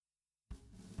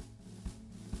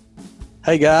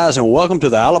Hey guys, and welcome to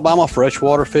the Alabama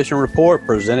Freshwater Fishing Report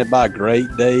presented by Great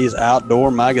Days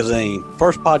Outdoor Magazine.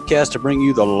 First podcast to bring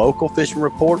you the local fishing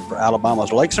report for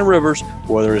Alabama's lakes and rivers,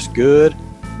 whether it's good,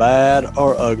 bad,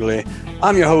 or ugly.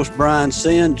 I'm your host, Brian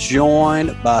Sin,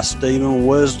 joined by Stephen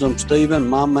Wisdom. Stephen,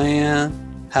 my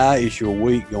man, how is your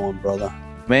week going, brother?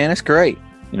 Man, it's great.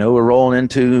 You know, we're rolling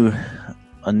into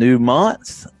a new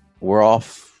month. We're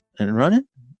off and running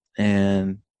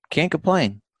and can't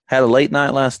complain. Had a late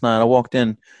night last night. I walked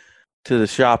in to the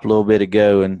shop a little bit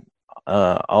ago, and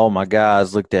all my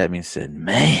guys looked at me and said,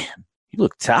 "Man, you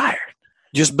look tired."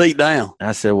 Just beat down. And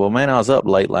I said, "Well, man, I was up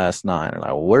late last night." And like,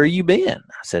 "Well, where you been?"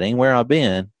 I said, "Ain't where I've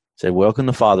been." I said, "Welcome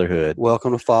to fatherhood."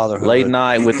 Welcome to fatherhood. Late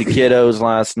night with the kiddos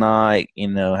last night. You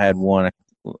know, had one.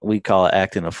 We call it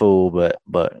acting a fool, but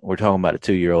we're talking about a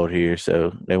 2-year-old here,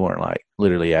 so they weren't like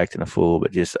literally acting a fool,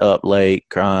 but just up late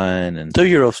crying and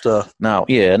 2-year-old stuff. No,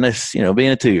 yeah, and this,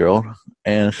 being a 2-year-old,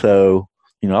 and so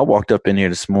I walked up in here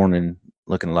this morning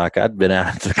looking like I'd been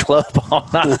out at the club all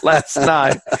night last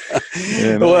night.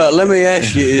 Well, let me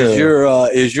ask you: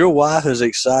 is your wife as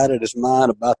excited as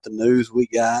mine about the news we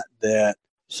got that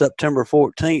September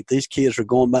 14th these kids are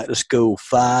going back to school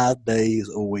 5 days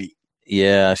a week?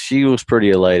 Yeah, she was pretty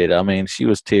elated. I mean, she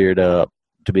was teared up,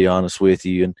 to be honest with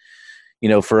you.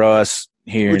 And, for us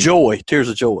here. Tears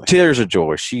of joy. Tears of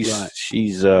joy. She's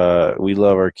we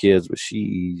love our kids, but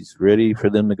she's ready for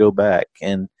them to go back.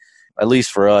 And at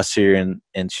least for us here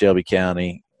in Shelby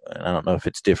County, and I don't know if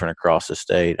it's different across the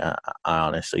state. I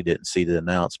honestly didn't see the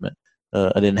announcement.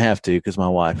 I didn't have to because my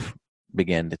wife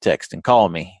began to text and call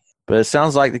me. But it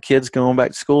sounds like the kid's going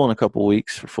back to school in a couple of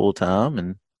weeks for full time.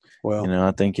 And well, I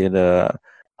think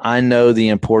I know the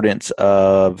importance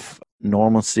of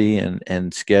normalcy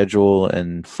and schedule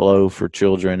and flow for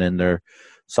children and their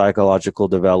psychological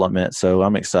development. So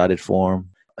I'm excited for them.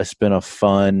 It's been a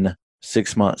fun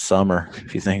 6-month summer,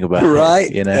 if you think about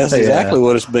right. it. That's exactly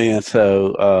what it's been.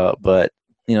 So, but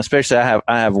especially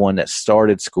I have one that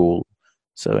started school,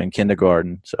 so in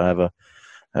kindergarten. So I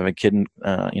have a kid.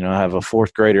 I have a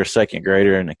 4th grader, 2nd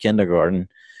grader, and a kindergarten.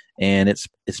 And it's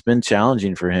been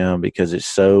challenging for him because it's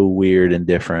so weird and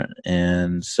different,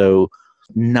 and so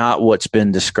not what's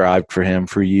been described for him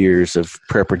for years of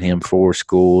prepping him for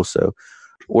school. So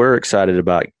we're excited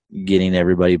about getting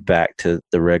everybody back to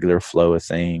the regular flow of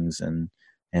things, and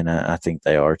I think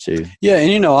they are too. Yeah,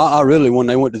 and I really, when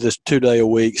they went to this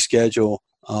 2-day-a-week schedule,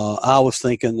 I was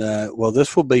thinking that, well,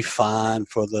 this will be fine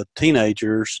for the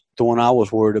teenagers. The one I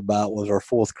was worried about was our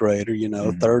 4th grader,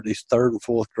 Mm-hmm. these 3rd and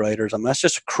 4th graders. I mean, that's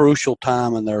just a crucial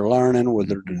time in their learning, where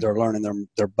they're learning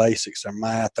their basics, their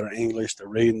math, their English, their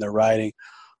reading, their writing,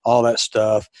 all that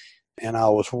stuff. And I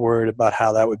was worried about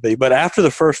how that would be. But after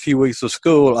the first few weeks of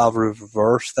school, I've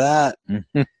reversed that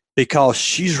because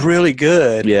she's really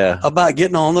good about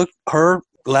getting on her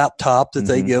laptop that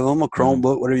they give them, a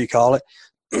Chromebook, whatever you call it.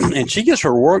 And she gets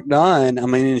her work done. I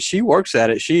mean, and she works at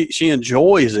it. She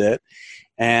enjoys it,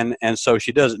 and so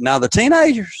she does it. Now the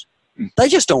teenagers, they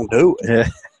just don't do it.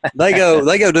 They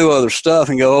go do other stuff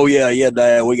and go, "Oh yeah,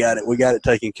 Dad, we got it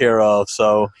taken care of."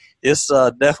 So it's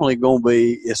definitely going to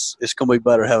be it's going to be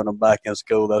better having them back in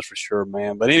school. That's for sure,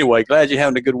 man. But anyway, glad you're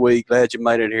having a good week. Glad you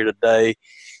made it here today,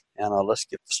 and let's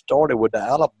get started with the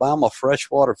Alabama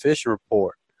Freshwater Fishing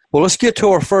Report. Well, let's get to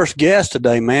our first guest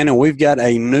today, man, and we've got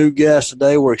a new guest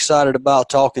today we're excited about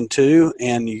talking to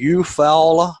in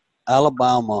Eufaula,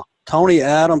 Alabama. Tony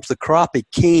Adams, the Crappie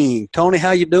King. Tony,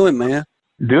 how you doing, man?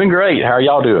 Doing great. How are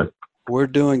y'all doing? We're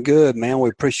doing good, man. We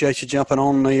appreciate you jumping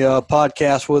on the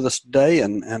podcast with us today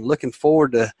and looking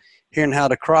forward to hearing how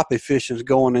the crappie fishing is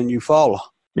going in Eufaula.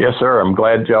 Yes, sir. I'm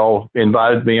glad y'all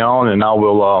invited me on, and I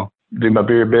will do my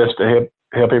very best to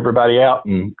help everybody out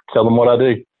and tell them what I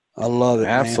do. I love it.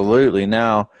 Absolutely.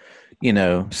 Man.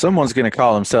 Now, someone's going to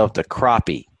call himself the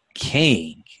Crappie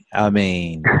King. I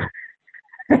mean,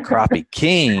 Crappie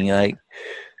King. Like,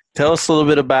 tell us a little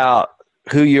bit about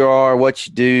who you are, what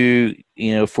you do.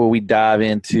 Before we dive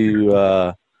into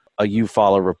a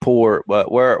Eufaula report.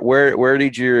 But where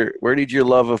did your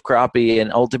love of crappie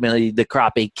and ultimately the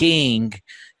Crappie King,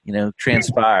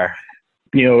 transpire?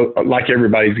 Like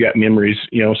everybody's got memories.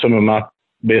 Some of my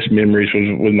best memories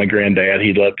was with my granddad.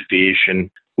 He loved to fish, and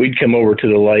we'd come over to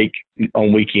the lake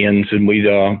on weekends and we'd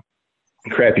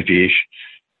crappie fish.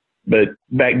 But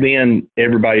back then,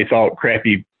 everybody thought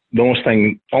crappie,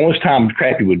 the only time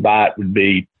crappie would bite would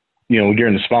be,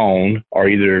 during the spawn, or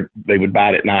either they would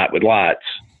bite at night with lights.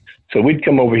 So we'd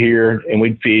come over here and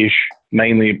we'd fish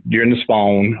mainly during the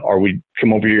spawn, or we'd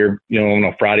come over here, on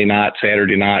a Friday night,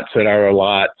 Saturday night, set our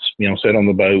lights, sit on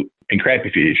the boat and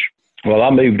crappie fish. Well, I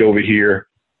moved over here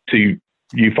to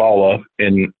Eufaula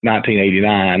in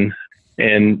 1989,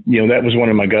 And, that was one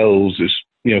of my goals is,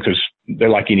 because they're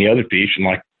like any other fish and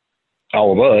like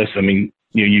all of us. I mean,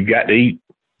 you've got to eat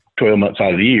 12 months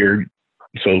out of the year.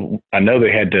 So I know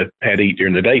they had to eat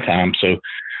during the daytime. So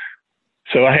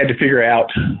I had to figure out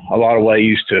a lot of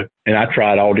ways and I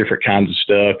tried all different kinds of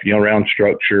stuff, around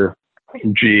structure,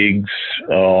 jigs,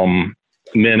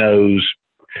 minnows,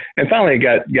 and finally I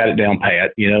got it down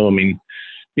pat.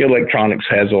 Electronics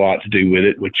has a lot to do with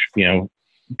it, which,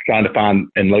 trying to find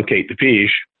and locate the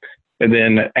fish. And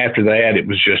then after that, it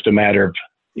was just a matter of,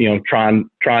 trying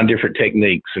different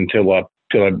techniques until I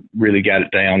really got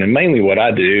it down. And mainly what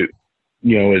I do,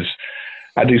 is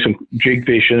I do some jig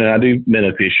fishing and I do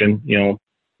minnow fishing,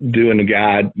 doing the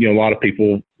guide. A lot of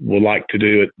people would like to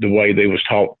do it the way they was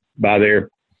taught by their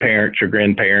parents or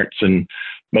grandparents, and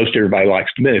most everybody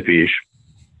likes to minnow fish.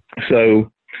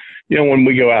 So, when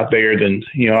we go out there, then,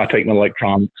 I take my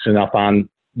electronics and I find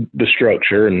the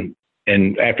structure, and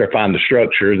after I find the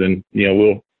structure, then,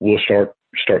 we'll start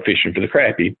fishing for the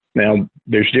crappie. Now,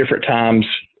 there's different times.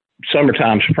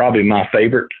 Summertime's probably my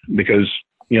favorite because,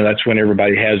 that's when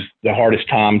everybody has the hardest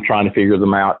time trying to figure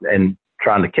them out and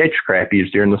trying to catch crappie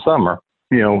is during the summer.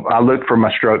 I look for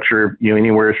my structure,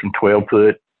 anywhere from 12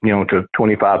 foot, to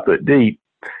 25 foot deep.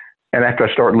 And after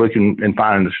I start looking and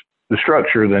finding the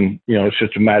structure, then, it's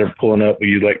just a matter of pulling up with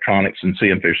your electronics and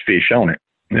seeing if there's fish on it.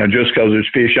 Just because there's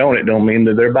fish on it don't mean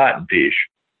that they're biting fish.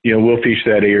 We'll fish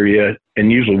that area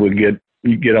and usually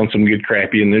you get on some good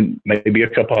crappie, and then maybe a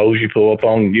couple holes you pull up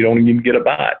on, you don't even get a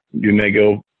bite. You may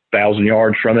go 1,000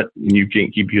 yards from it and you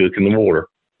can't keep your hook in the water.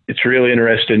 It's really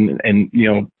interesting. And,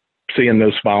 seeing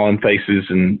those smiling faces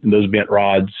and those bent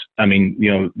rods. I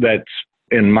mean, that's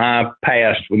in my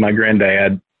past with my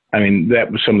granddad. I mean, that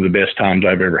was some of the best times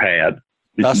I've ever had.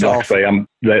 That's like awesome.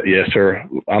 Yes, sir.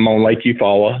 I'm on Lake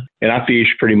Eufaula, and I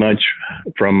fish pretty much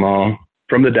from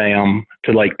the dam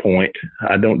to Lake Point.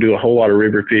 I don't do a whole lot of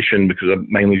river fishing because I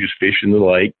mainly just fish in the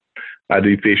lake. I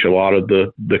do fish a lot of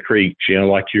the creeks,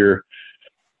 like your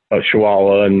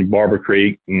Chewalla and Barber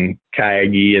Creek and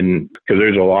Cayuga, and because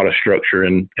there's a lot of structure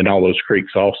in all those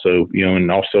creeks also, and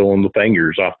also on the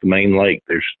fingers off the main lake,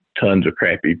 there's tons of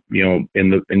crappie,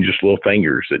 in just little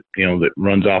fingers that, that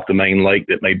runs off the main lake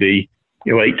that may be,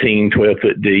 18, 12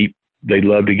 foot deep. They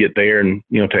love to get there and,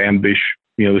 to ambush,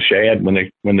 the shad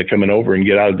when they're coming over and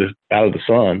get out of the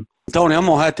sun. Tony, I'm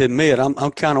gonna have to admit, I'm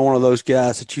kind of one of those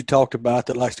guys that you talked about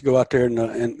that likes to go out there in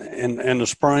the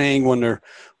spring when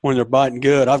they're biting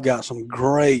good. I've got some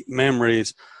great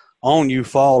memories on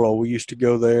Eufaula. We used to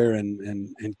go there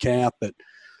and camp at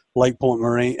Lake Point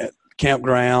Marine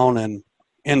campground, and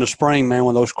in the spring, man,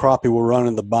 when those crappie were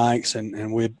running the banks,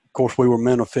 and we were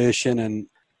minnow fishing, and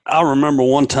I remember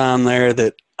one time there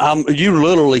that you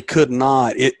literally could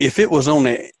not, if it was on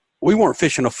the. We weren't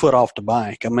fishing a foot off the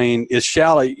bank. I mean, it's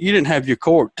shallow. You didn't have your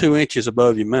cork 2 inches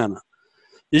above your minnow.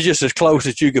 It's just as close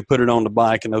as you could put it on the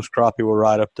bank, and those crappie were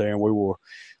right up there, and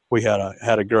we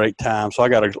had a great time. So I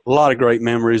got a lot of great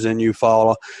memories in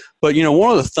Eufaula. But,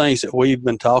 one of the things that we've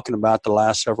been talking about the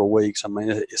last several weeks, I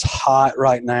mean, it's hot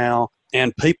right now,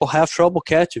 and people have trouble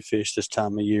catching fish this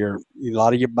time of year. A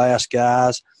lot of your bass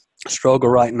guys struggle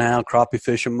right now. Crappie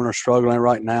fishermen are struggling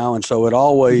right now, and so it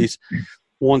always –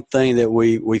 one thing that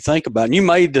we think about, and you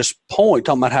made this point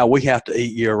talking about how we have to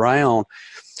eat year round.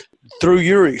 Through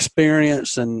your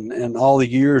experience and all the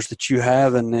years that you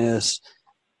have in this,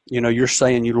 you're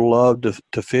saying you love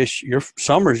to fish.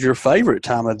 Summer's your favorite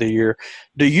time of the year.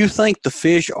 Do you think the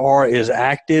fish are as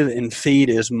active and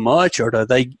feed as much, or do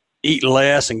they eat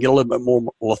less and get a little bit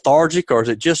more lethargic, or is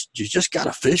it just you just got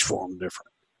to fish for them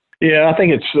different? Yeah, I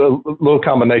think it's a little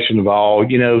combination of all.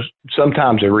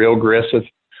 Sometimes they're real aggressive.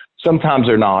 Sometimes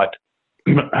they're not.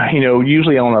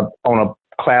 Usually on a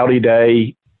cloudy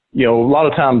day, a lot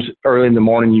of times early in the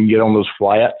morning you can get on those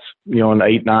flats, in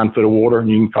 8-9 foot of water, and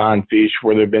you can find fish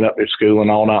where they've been up there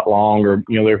schooling all night long, or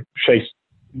they're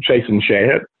chasing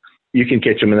shad. You can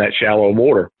catch them in that shallow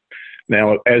water.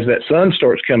 Now, as that sun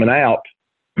starts coming out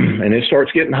and it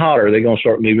starts getting hotter, they're going to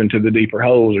start moving to the deeper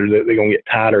holes, or they're going to get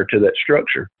tighter to that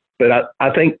structure. But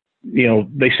I think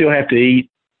they still have to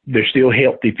eat. They're still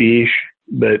healthy fish,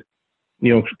 but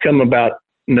come about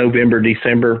November,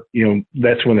 December,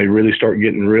 that's when they really start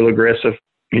getting real aggressive.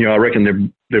 I reckon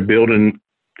they're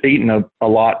eating a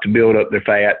lot to build up their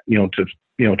fat,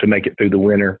 to make it through the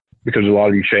winter, because a lot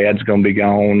of your shad's going to be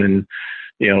gone. And,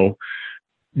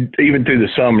 even through the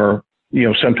summer,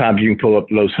 sometimes you can pull up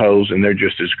those holes and they're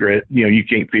just as great. You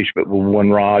can't fish but with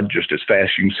one rod just as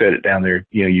fast. You can set it down there.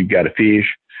 You've got a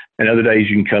fish. And other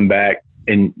days you can come back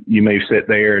and you may sit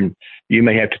there and you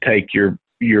may have to take your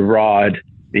rod,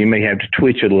 you may have to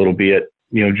twitch it a little bit,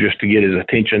 just to get his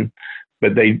attention.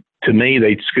 But they to me,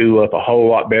 they'd school up a whole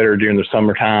lot better during the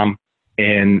summertime.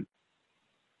 And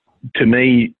to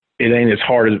me, it ain't as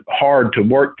hard to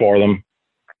work for them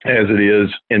as it is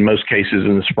in most cases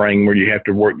in the spring, where you have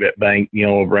to work that bank,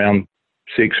 around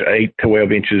 6, 8,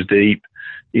 12 inches deep,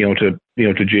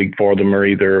 to jig for them, or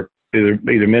either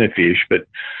minute fish. But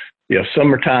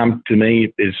summertime to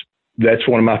me that's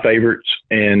one of my favorites.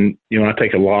 And I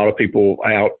take a lot of people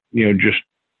out, just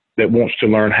that wants to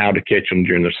learn how to catch them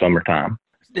during the summertime.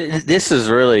 This is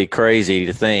really crazy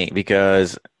to think,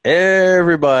 because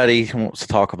everybody wants to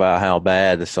talk about how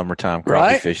bad the summertime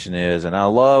crappie fishing is. And I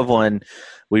love when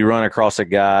we run across a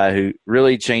guy who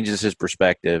really changes his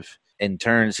perspective and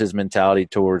turns his mentality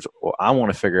towards, well, I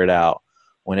want to figure it out,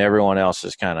 when everyone else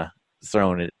is kind of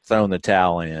throwing the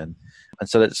towel in. And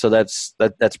so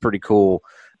that's pretty cool.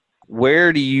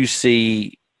 Where do you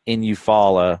see in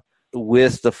Eufaula,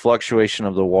 with the fluctuation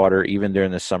of the water, even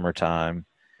during the summertime,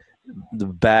 the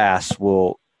bass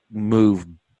will move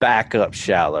back up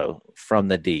shallow from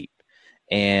the deep?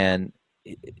 And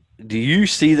do you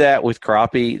see that with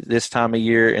crappie this time of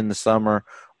year in the summer,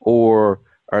 or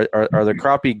are the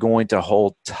crappie going to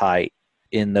hold tight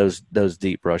in those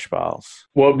deep brush piles?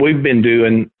 What we've been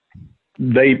doing,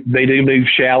 they do move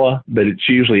shallow, but it's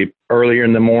usually earlier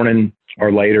in the morning or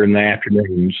later in the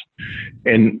afternoons.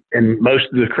 And most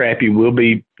of the crappie will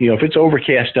be, if it's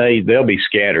overcast day, they'll be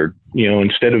scattered,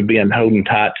 instead of being holding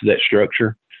tight to that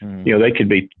structure. They could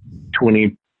be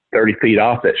 20, 30 feet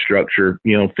off that structure,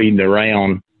 feeding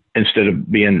around, instead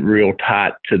of being real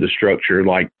tight to the structure.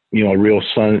 Like, a real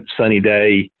sunny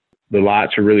day, the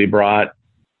lights are really bright.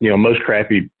 Most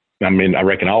crappie, I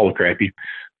reckon all the crappie,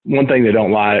 one thing they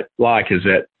don't like is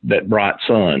that bright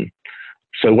sun.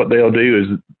 So what they'll do is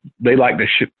they like to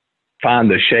find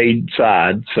the shade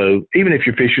side. So even if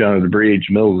you're fishing under the bridge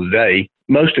middle of the day,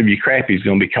 most of your crappie is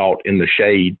going to be caught in the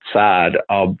shade side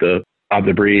of the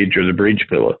bridge or the bridge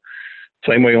pillar.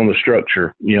 Same way on the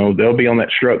structure. They'll be on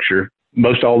that structure.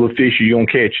 Most all the fish you're going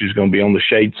to catch is going to be on the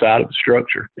shade side of the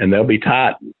structure. And they'll be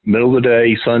tight, middle of the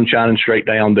day, sun shining straight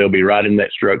down. They'll be right in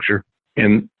that structure.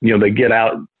 And, they get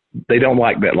out. They don't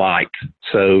like that light.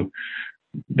 So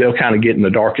they'll kind of get in the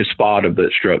darkest spot of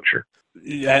that structure.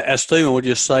 As Stephen would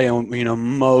just say,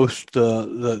 most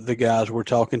the guys we're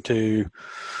talking to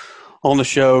on the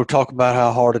show talk about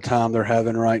how hard a time they're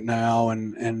having right now,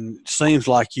 and it seems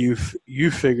like you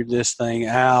figured this thing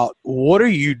out. What are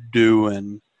you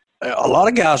doing? A lot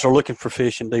of guys are looking for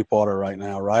fish in deep water right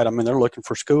now, right? They're looking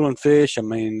for schooling fish.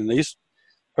 There's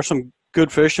some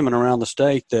good fishermen around the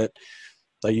state that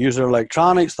they use their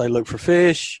electronics, they look for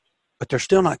fish, but they're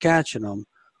still not catching them.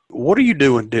 What are you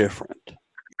doing different? A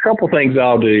couple things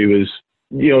I'll do is,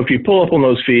 if you pull up on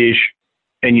those fish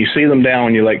and you see them down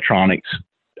on your electronics,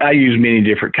 I use many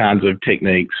different kinds of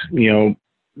techniques.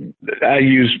 I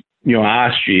use,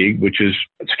 ice jig, which is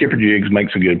skipper jigs,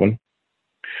 makes a good one.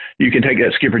 You can take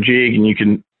that skipper jig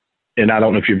and I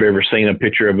don't know if you've ever seen a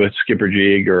picture of a skipper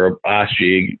jig or an ice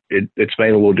jig. It's made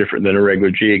a little different than a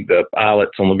regular jig. The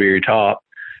eyelet's on the very top,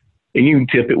 and you can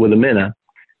tip it with a minnow,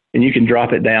 and you can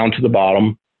drop it down to the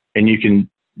bottom, and you can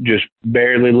just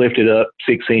barely lift it up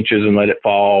 6 inches and let it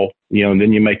fall, and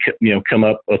then you may, come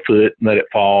up a foot and let it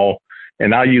fall.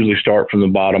 And I usually start from the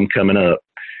bottom coming up.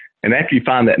 And after you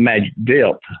find that magic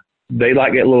depth, they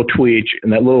like that little twitch,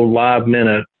 and that little live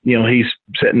minnow, he's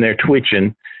sitting there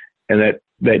twitching, and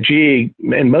that jig,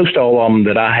 and most all of them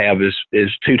that I have is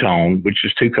two-tone, which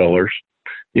is two colors.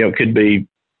 It could be,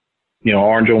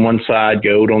 orange on one side,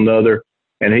 gold on the other.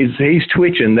 And he's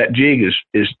twitching. That jig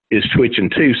is twitching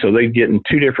too. So they're getting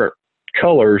two different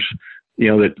colors,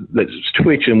 that's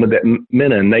twitching with that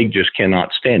minnow, and they just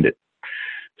cannot stand it.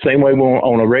 Same way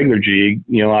on a regular jig,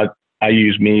 I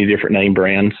use many different name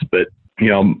brands, but,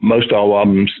 most all of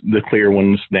them, the clear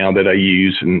ones now that I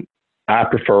use, and I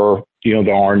prefer, the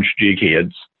orange jig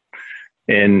heads.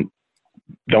 And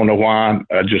don't know why,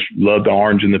 I just love the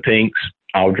orange and the pinks.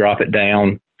 I'll drop it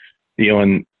down,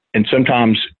 and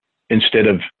sometimes instead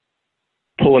of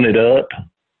pulling it up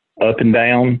and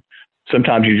down,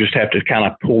 sometimes you just have to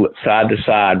kind of pull it side to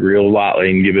side real lightly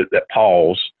and give it that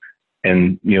pause.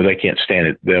 And, they can't stand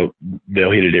it.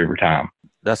 They'll hit it every time.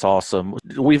 That's awesome.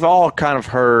 We've all kind of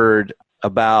heard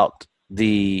about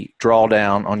the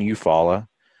drawdown on Eufaula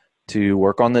to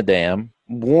work on the dam.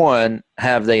 One,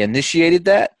 have they initiated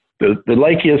that? The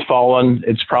lake is falling.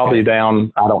 It's probably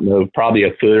down, I don't know, probably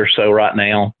a foot or so right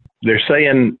now. They're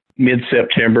saying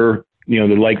mid-September, the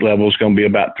lake level is going to be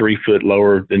about 3 foot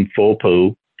lower than full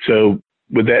pool. So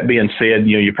with that being said,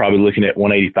 you're probably looking at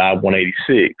 185,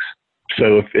 186.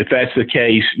 So if that's the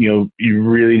case, you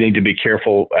really need to be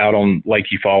careful out on Lake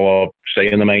Eufaula,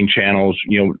 stay in the main channels,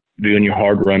 doing your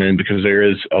hard running, because there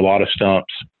is a lot of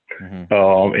stumps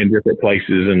in different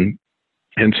places,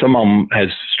 and some of them has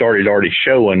started already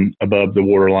showing above the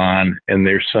water line, and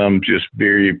there's some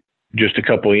just a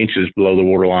couple of inches below the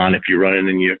water line if you're running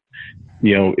in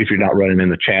if you're not running in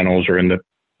the channels or in the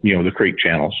the creek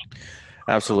channels.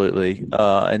 Absolutely.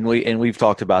 And we've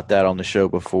talked about that on the show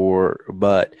before,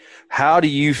 but how do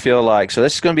you feel like, so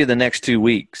this is going to be the next 2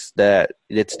 weeks that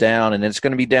it's down, and it's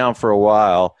going to be down for a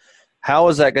while. How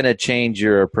is that going to change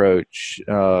your approach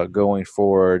going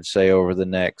forward, say over the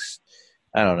next,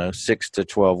 6 to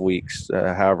 12 weeks,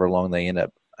 however long they end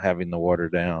up having the water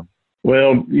down?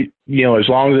 Well, as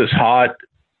long as it's hot,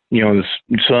 the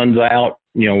sun's out,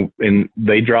 and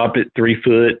they drop it 3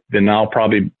 foot, then I'll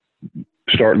probably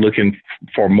start looking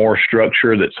for more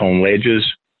structure that's on ledges.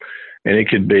 And it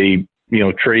could be,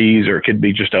 trees, or it could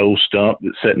be just an old stump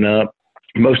that's setting up.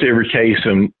 Most every case,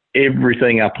 and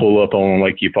everything I pull up on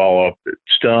Lake Eufaula,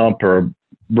 stump or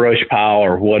brush pile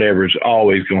or whatever, is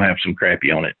always going to have some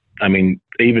crappie on it. I mean,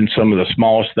 even some of the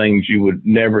smallest things you would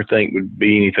never think would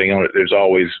be anything on it, there's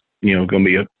always, going to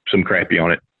be some crappie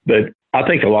on it. But I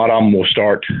think a lot of them will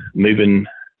start moving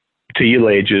to your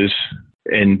ledges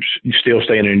and still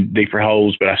staying in deeper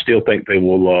holes, but I still think they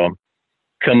will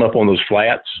come up on those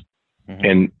flats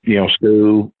and,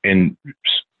 school and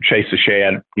chase the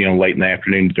shad, late in the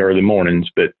afternoons, early mornings.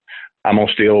 But I'm going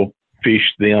to still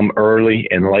fish them early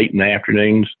and late in the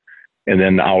afternoons, and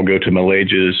then I'll go to my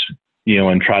ledges,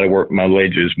 and try to work my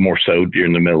ledges more so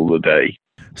during the middle of the day.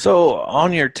 So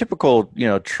on your typical,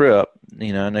 trip,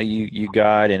 I know you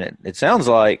guide, and it sounds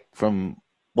like from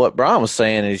what Brian was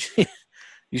saying is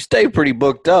you stay pretty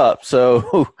booked up.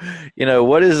 So,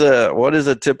 what is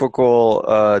a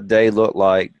typical day look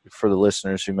like for the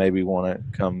listeners who maybe want to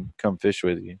come fish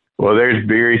with you? Well, there's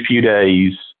very few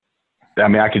days. I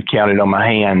mean, I could count it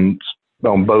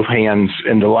on both hands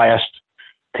in the last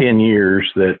 10 years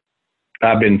that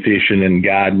I've been fishing and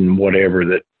guiding, whatever,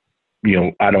 that,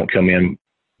 I don't come in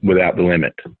without the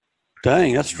limit.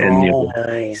 Dang, that's strong.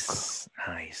 Nice.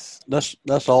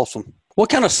 That's awesome. What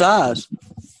kind of size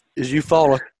is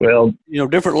Eufaula? Well,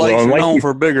 different lakes are known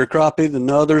for bigger crappie than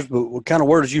others, but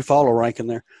where does Eufaula rank in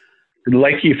there?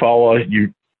 Lake Eufaula,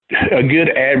 a good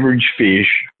average fish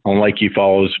on Lake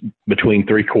Eufaula is between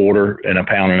 3/4 and 1.25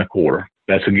 pounds.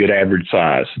 That's a good average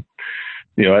size.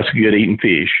 That's a good eating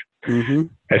fish. Mm-hmm.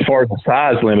 As far as the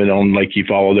size limit on Lake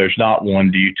Eufaula, there's not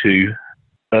one due to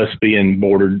us being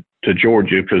bordered to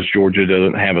Georgia, because Georgia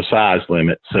doesn't have a size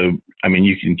limit. So, I mean,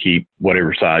 you can keep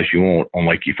whatever size you want on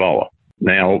Lake Eufaula.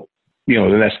 Now,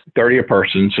 then that's 30 a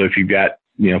person. So if you've got,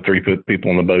 3 people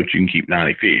on the boat, you can keep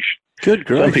 90 fish. Good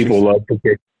gracious. Some people love to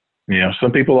pick,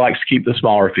 some people like to keep the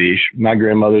smaller fish. My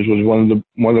grandmother's was one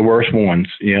of the worst ones.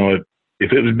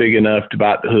 If it was big enough to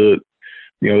bite the hook,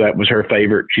 that was her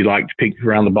favorite. She liked to pick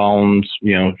around the bones.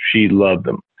 She loved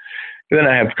them. And then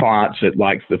I have clients that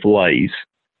like the fillets,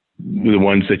 the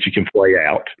ones that you can fillet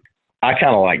out. I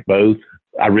kind of like both.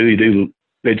 I really do.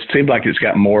 It seems like it's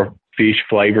got more fish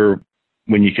flavor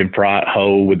when you can fry it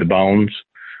whole with the bones.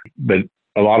 But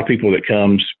a lot of people that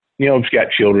comes, have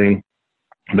got children,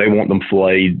 they want them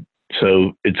filleted.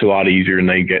 So it's a lot easier, and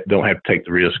they don't have to take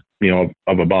the risk,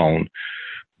 of a bone.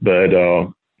 But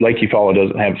Lake Eufaula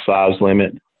doesn't have a size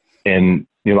limit. And,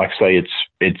 like I say,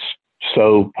 it's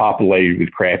so populated with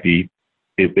crappie,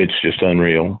 it's just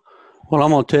unreal. Well,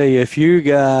 I'm going to tell you, if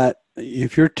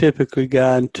you're typically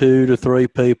guiding 2 to 3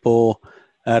 people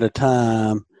at a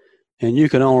time, and you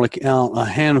can only count a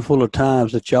handful of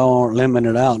times that y'all aren't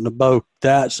limited out in the boat,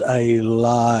 that's a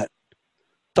lot.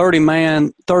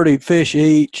 30 fish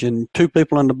each, and 2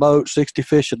 people in the boat, 60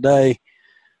 fish a day.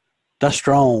 That's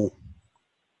strong.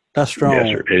 That's strong.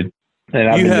 Yes, sir.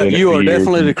 And you are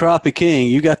definitely the crappie king.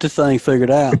 You got this thing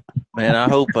figured out. Man, I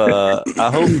hope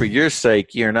for your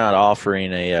sake you're not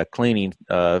offering a cleaning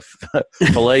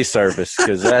fillet service,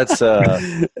 because that's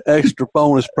extra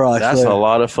bonus price. That's a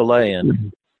lot of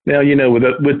filleting. Now,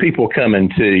 with people coming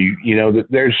too,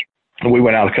 we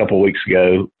went out a couple of weeks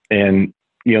ago, and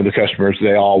the customers,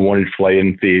 they all wanted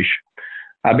filleting fish.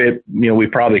 I bet we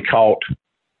caught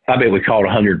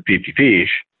 150 fish.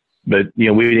 But, we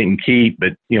didn't keep,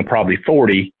 but, probably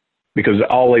 40, because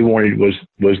all they wanted was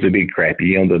the big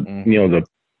crappie, the 1.5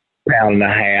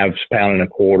 pounds,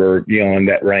 1.25, in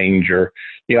that range. Or,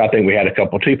 I think we had a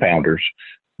couple 2-pounders,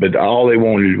 but all they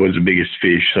wanted was the biggest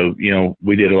fish. So,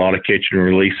 we did a lot of catching and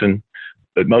releasing,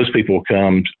 but most people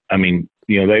come, I mean,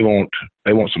 they want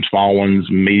some small ones,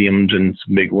 mediums, and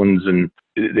some big ones. And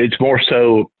it's more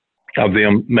so of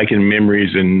them making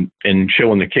memories and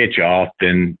showing the catch off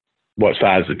than what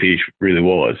size the fish really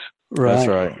was. Right.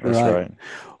 That's right.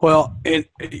 Well,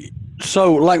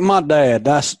 So, like my dad,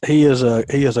 he is a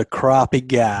crappie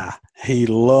guy. He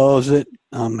loves it.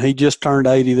 He just turned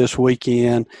 80 this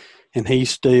weekend, and he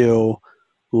still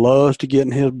loves to get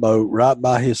in his boat right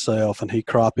by himself, and he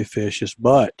crappie fishes.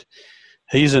 But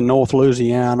he's in North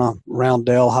Louisiana, around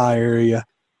Delhi area,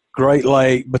 Great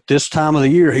Lake. But this time of the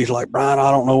year, he's like, Brian,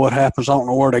 I don't know what happens. I don't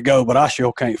know where to go, but I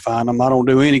sure can't find them. I don't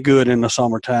do any good in the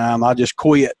summertime. I just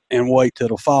quit and wait till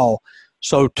the fall.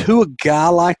 So to a guy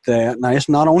like that, now it's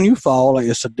not on you fall,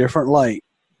 it's a different lake.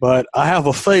 But I have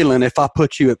a feeling if I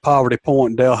put you at Poverty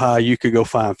Point in Delhi, you could go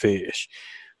find fish.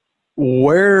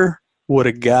 Where would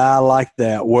a guy like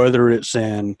that, whether it's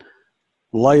in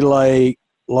Lay Lake,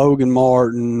 Logan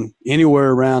Martin,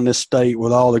 anywhere around this state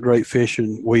with all the great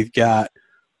fishing we've got,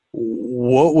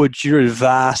 what would your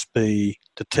advice be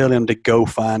to tell him to go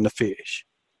find the fish?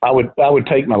 I would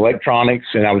take my electronics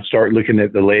and I would start looking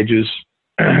at the ledges,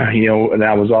 and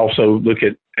I was also look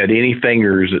at any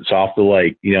fingers that's off the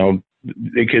lake.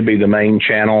 It could be the main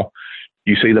channel.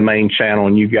 You see the main channel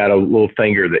and you've got a little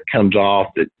finger that comes off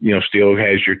that, still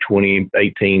has your 20,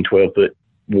 18, 12-foot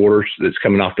waters that's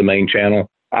coming off the main channel.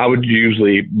 I would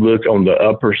usually look on the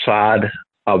upper side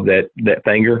of that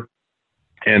finger,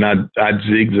 and I'd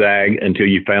zigzag until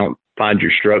you find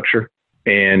your structure,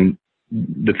 and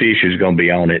the fish is going to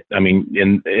be on it. I mean,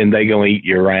 and they're going to eat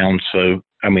year round. So,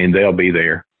 I mean, they'll be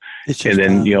there. And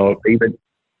then, even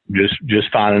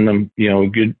just finding them,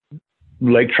 good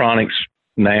electronics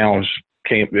now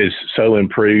is so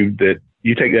improved that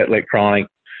you take that electronic,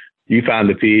 you find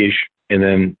the fish, and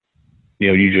then,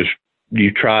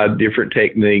 you try different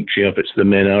techniques, if it's the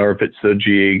minnow or if it's the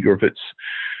jig or if it's,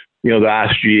 the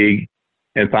ice jig,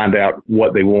 and find out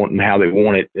what they want and how they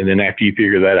want it. And then after you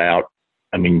figure that out,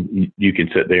 I mean, you can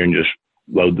sit there and just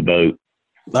load the boat.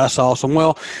 That's awesome.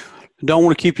 Well, don't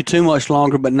want to keep you too much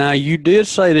longer, but now you did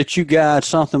say that you got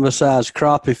something besides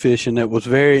crappie fishing that was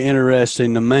very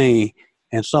interesting to me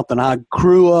and something I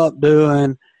grew up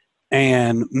doing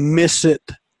and miss it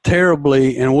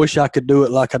terribly and wish I could do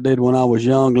it like I did when I was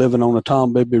young living on the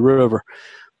Tombigbee River.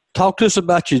 Talk to us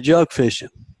about your jug fishing.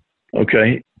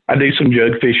 Okay. I do some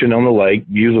jug fishing on the lake.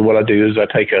 Usually what I do is I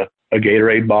take a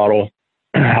Gatorade bottle.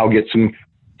 I'll get some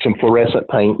fluorescent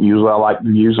paint. Usually I like to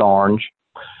use orange.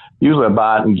 Usually I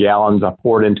buy it in gallons. I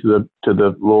pour it into the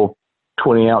little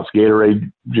 20-ounce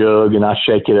Gatorade jug, and I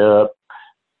shake it up.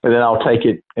 And then I'll take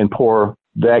it and pour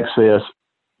the excess,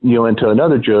 into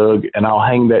another jug, and I'll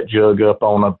hang that jug up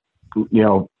on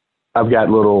I've got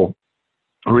little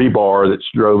rebar that's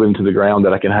drove into the ground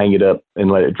that I can hang it up and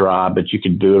let it dry, but you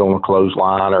can do it on a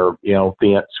clothesline or,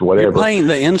 fence, whatever. You're painting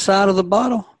the inside of the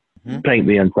bottle? Paint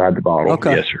the inside of the bottle.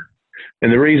 Okay. Yes, sir.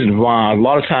 And the reason why, a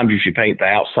lot of times if you paint the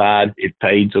outside, it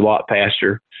fades a lot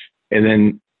faster. And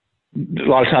then a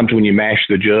lot of times when you mash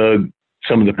the jug,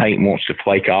 some of the paint wants to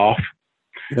flake off.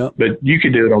 Yep. But you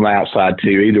could do it on the outside too.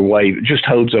 Either way, it just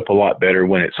holds up a lot better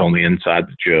when it's on the inside of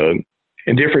the jug.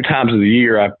 In different times of the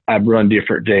year, I've run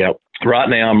different depth. Right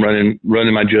now, I'm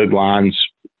running my jug lines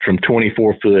from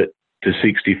 24 foot to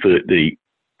 60 foot deep.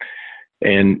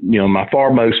 And, my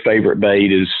far most favorite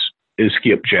bait is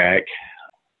skipjack.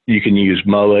 You can use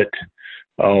mullet.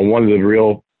 One of the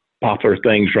real popular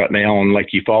things right now on Lake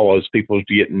Eufaula is people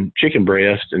getting chicken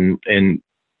breast and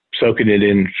soaking it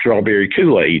in strawberry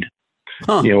Kool-Aid,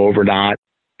 overnight,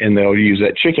 and they'll use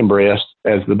that chicken breast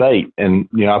as the bait. And,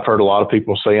 I've heard a lot of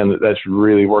people saying that that's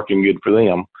really working good for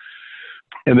them.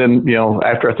 And then,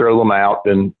 after I throw them out,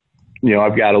 then,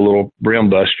 I've got a little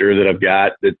brim buster that I've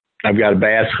got a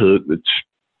bass hook that's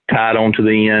tied onto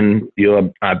the end.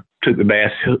 I took the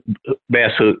bass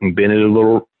hook and bent it a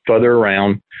little further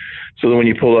around. So that when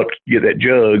you pull up to get that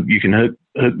jug, you can hook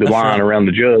the line around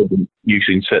the jug, and you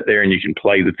can sit there and you can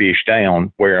play the fish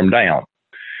down, wear them down.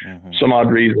 Mm-hmm. Some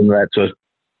odd reason that's a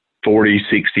 40,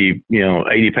 60,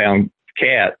 80 pound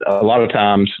cat. A lot of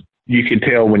times you can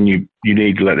tell when you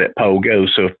need to let that pole go.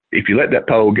 So if you let that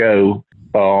pole go,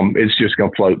 it's just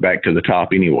going to float back to the top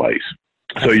anyways.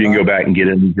 So you can go back and get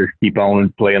them and just keep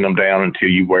on playing them down until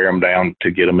you wear them down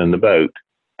to get them in the boat.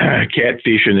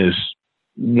 Catfishing is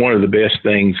one of the best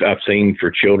things I've seen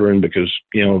for children because,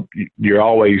 you're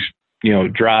always,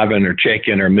 driving or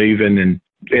checking or moving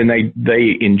and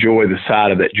they enjoy the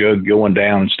sight of that jug going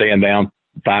down and staying down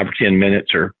 5 or 10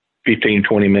 minutes or 15,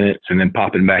 20 minutes and then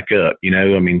popping back up,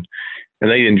 and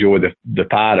they enjoy the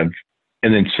fight of,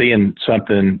 and then seeing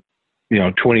something,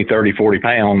 20, 30, 40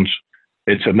 pounds,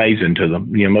 it's amazing to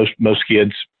them. Most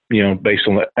kids, based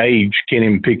on the age, can't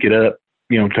even pick it up,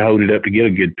 to hold it up to get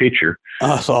a good picture.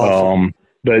 That's awesome.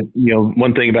 But,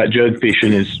 one thing about jug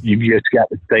fishing is you've just got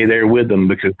to stay there with them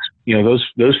because,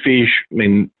 those fish,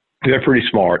 they're pretty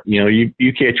smart. You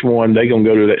catch one, they're going to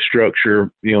go to that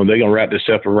structure. They're going to wrap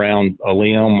themselves around a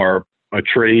limb or a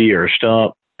tree or a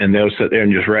stump, and they'll sit there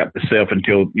and just wrap themselves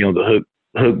until, the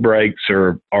hook breaks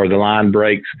or the line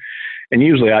breaks. And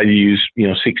usually I use,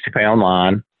 60-pound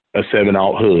line, a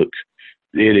 7/0 hook.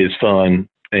 It is fun.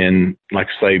 And like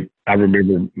I say, I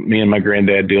remember me and my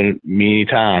granddad doing it many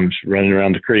times, running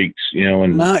around the creeks,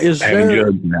 and now, having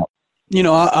jugs out.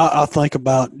 I think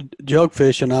about jug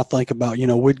fishing. I think about,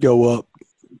 we'd go up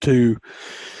to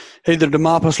either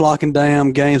Demopolis Locking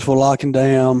Dam, Gainesville Locking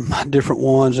Dam, different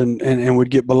ones, and we'd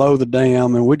get below the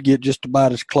dam, and we'd get just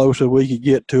about as close as we could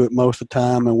get to it most of the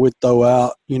time, and we'd throw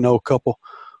out, a couple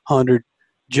hundred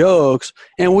jugs,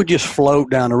 and we'd just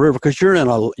float down the river because you're in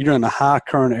a high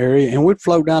current area, and we'd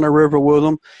float down the river with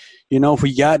them. If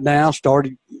we got down,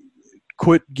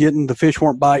 quit getting the fish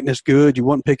weren't biting as good, you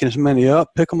wasn't picking as many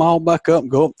up, pick them all back up,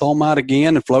 go up, throw them out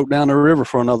again, and float down the river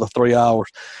for another 3 hours.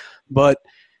 But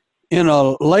in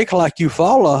a lake like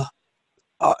Eufaula,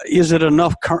 is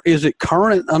it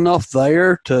current enough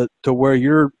there to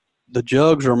where the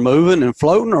jugs are moving and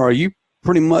floating, or are you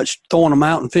pretty much throwing them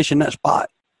out and fishing that spot?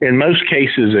 In most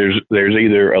cases, there's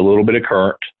either a little bit of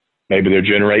current, maybe they're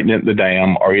generating it at the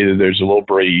dam, or either there's a little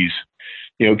breeze.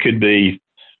 It could be,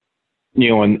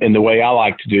 and the way I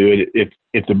like to do it,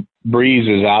 if the breeze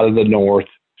is out of the north,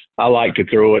 I like to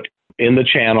throw it in the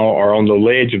channel or on the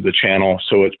ledge of the channel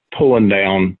so it's pulling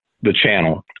down the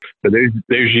channel. But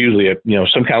there's usually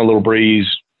some kind of little breeze,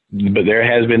 but there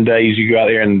has been days you go out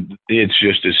there and it's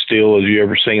just as still as you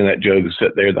ever seen that jug to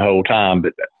sit there the whole time.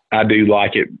 But I do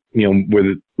like it, with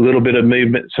a little bit of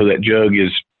movement so that jug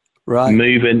is right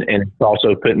moving, and it's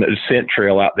also putting a scent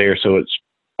trail out there so it's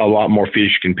a lot more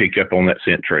fish can pick up on that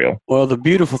scent trail. Well, the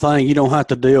beautiful thing you don't have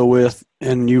to deal with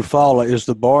in Eufaula is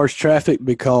the barge traffic,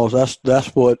 because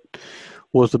that's what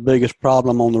was the biggest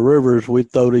problem on the rivers.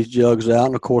 We'd throw these jugs out,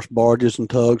 and of course barges and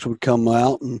tugs would come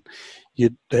out, and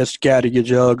they'd scatter your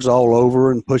jugs all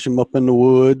over and push them up in the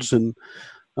woods, and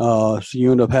so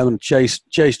you end up having to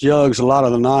chase jugs a lot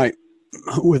of the night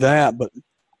with that. But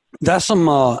that's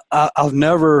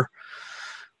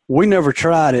we never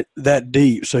tried it that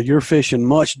deep. So you're fishing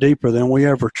much deeper than we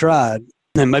ever tried.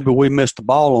 And maybe we missed the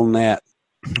ball on that.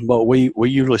 But we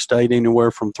usually stayed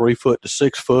anywhere from 3 foot to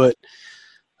 6 foot,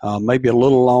 maybe a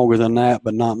little longer than that,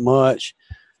 but not much.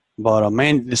 But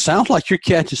man, it sounds like you're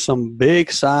catching some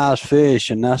big size fish,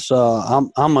 and that's I'm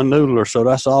a noodler, so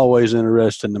that's always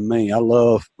interesting to me. I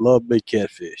love big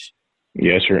catfish.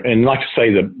 Yes, sir. And like I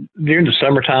say, during the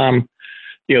summertime,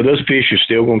 those fish are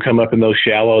still going to come up in those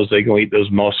shallows. They're going to eat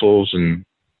those mussels, and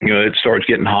it starts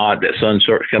getting hot. That sun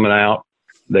starts coming out.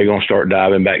 They're going to start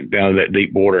diving back down to that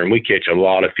deep water, and we catch a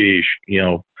lot of fish.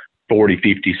 40,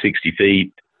 50, 60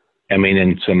 feet.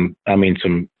 Some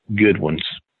good ones.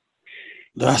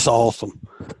 That's awesome.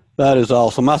 That is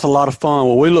awesome. That's a lot of fun.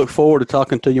 Well, we look forward to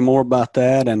talking to you more about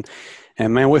that. And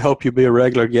man, we hope you'll be a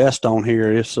regular guest on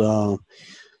here. It's, you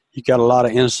got a lot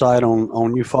of insight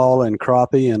on Eufaula and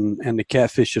crappie and the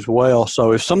catfish as well.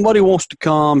 So if somebody wants to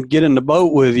come get in the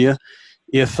boat with you,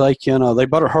 if they can, they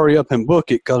better hurry up and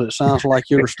book it, because it sounds like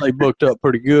you're going to stay booked up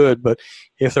pretty good. But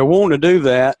if they're wanting to do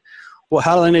that, well,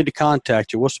 how do they need to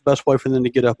contact you? What's the best way for them to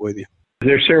get up with you?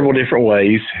 There's several different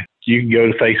ways. You can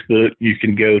go to Facebook. You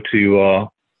can go to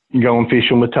Go on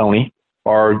Fishing with Tony,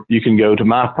 or you can go to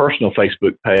my personal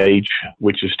Facebook page,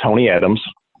 which is Tony Adams,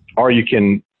 or you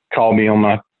can call me on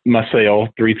my cell,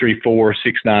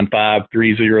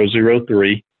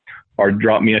 334-695-3003, or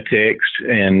drop me a text,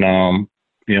 and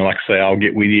like I say, I'll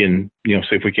get with you and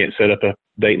see if we can't set up a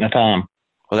date and a time.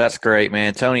 Well, that's great,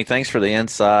 man. Tony, thanks for the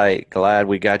insight. Glad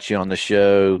we got you on the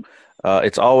show.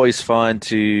 It's always fun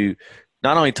to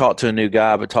not only talk to a new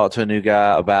guy, but talk to a new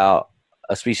guy about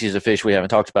a species of fish we haven't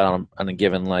talked about on a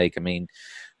given lake. I mean,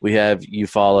 we have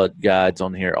Eufaula guides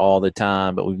on here all the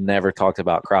time, but we've never talked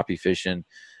about crappie fishing,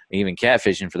 even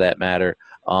catfishing for that matter,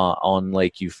 on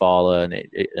Lake Eufaula. And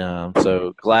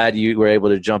so glad you were able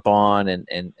to jump on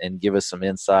and give us some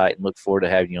insight, and look forward to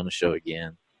having you on the show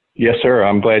again. Yes, sir.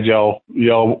 I'm glad y'all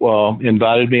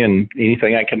invited me, and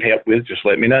anything I can help with, just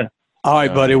let me know. All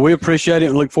right, buddy. We appreciate it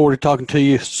and look forward to talking to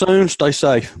you soon. Stay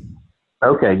safe.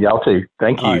 Okay, y'all too.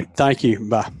 Thank you. All right, thank you.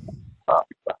 Bye. Bye.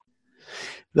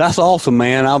 That's awesome,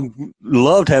 man. I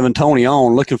loved having Tony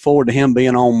on. Looking forward to him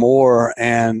being on more.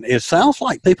 And it sounds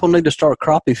like people need to start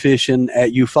crappie fishing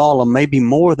at Eufaula maybe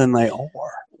more than they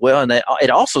are. Well, and it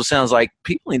also sounds like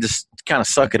people need to kind of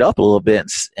suck it up a little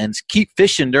bit and keep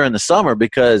fishing during the summer,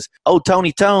 because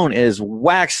Tony Tone is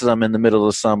waxing them in the middle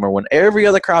of the summer when every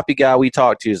other crappie guy we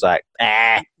talk to is like,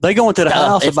 they go into the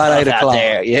house about 8 o'clock.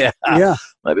 There. Yeah. Yeah.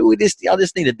 maybe y'all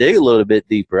just need to dig a little bit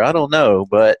deeper. I don't know,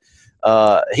 but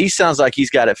he sounds like he's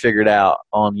got it figured out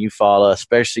on Eufaula,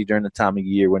 especially during the time of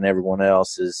year when everyone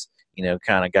else is,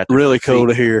 kind of got really cool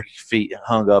to hear. Feet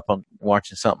hung up on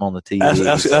watching something on the TV.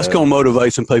 That's going to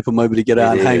motivate some people maybe to get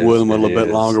out and hang with them a little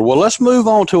bit longer. Well, let's move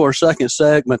on to our second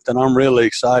segment that I'm really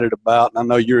excited about, and I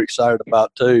know you're excited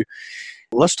about too.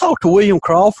 Let's talk to William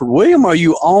Crawford. William, are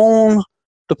you on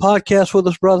the podcast with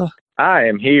us, brother? I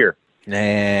am here.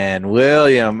 And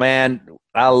William, man,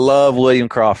 I love William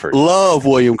Crawford. Love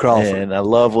William Crawford. And I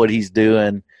love what he's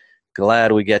doing.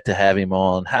 Glad we get to have him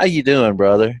on. How you doing,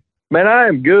 brother? Man, I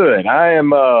am good. I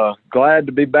am glad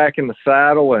to be back in the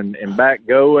saddle and back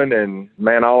going. And,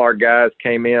 man, all our guys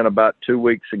came in about 2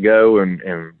 weeks ago, and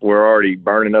we're already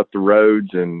burning up the roads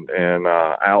and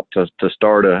out to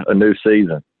start a new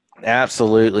season.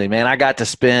 Absolutely, man. I got to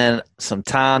spend some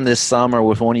time this summer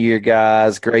with one of your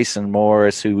guys, Grayson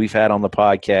Morris, who we've had on the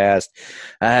podcast.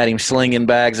 I had him slinging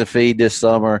bags of feed this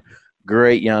summer.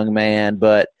 Great young man.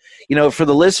 But, for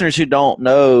the listeners who don't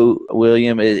know,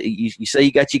 William, you say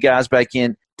you got you guys back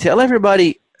in. Tell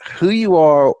everybody who you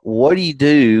are, what do you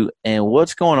do, and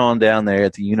what's going on down there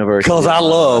at the university. Because I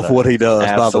love what he does,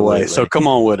 Absolutely. By the way. So come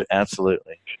on with it.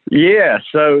 Absolutely. Yeah,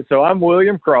 so I'm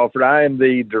William Crawford. I am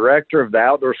the director of the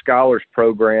Outdoor Scholars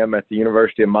Program at the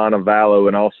University of Montevallo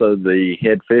and also the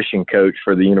head fishing coach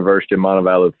for the University of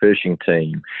Montevallo fishing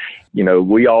team.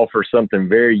 We offer something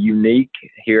very unique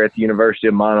here at the University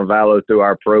of Montevallo through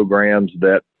our programs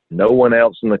that no one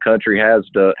else in the country has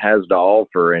to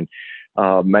offer. And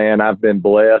man, I've been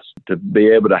blessed to be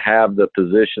able to have the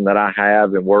position that I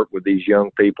have and work with these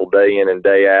young people day in and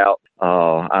day out.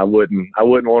 I wouldn't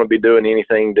want to be doing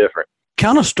anything different.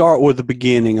 Kind of start with the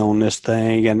beginning on this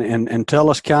thing and tell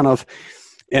us kind of,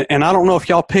 and I don't know if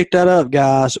y'all picked that up,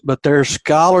 guys, but there's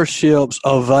scholarships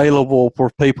available for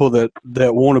people that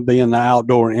want to be in the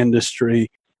outdoor industry.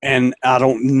 And I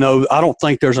don't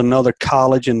think there's another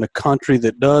college in the country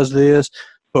that does this,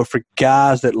 but for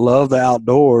guys that love the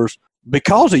outdoors,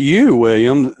 because of you,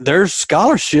 William, there's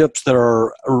scholarships that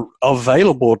are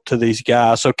available to these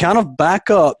guys. So kind of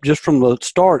back up just from the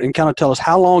start and kind of tell us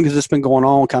how long has this been going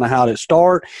on, kind of how did it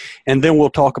start, and then we'll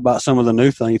talk about some of the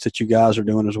new things that you guys are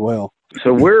doing as well.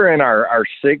 So we're in our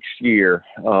sixth year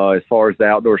as far as the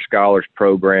Outdoor Scholars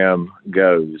Program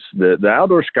goes. The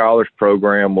Outdoor Scholars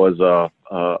Program was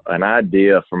an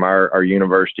idea from our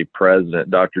university president,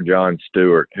 Dr. John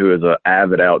Stewart, who is an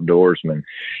avid outdoorsman.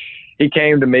 He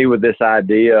came to me with this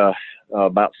idea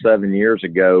about 7 years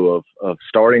ago of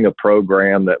starting a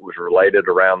program that was related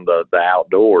around the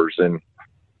outdoors. And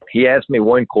he asked me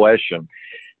one question.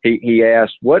 He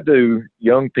asked, what do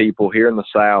young people here in the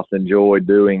South enjoy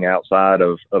doing outside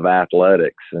of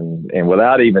athletics? And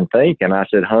without even thinking, I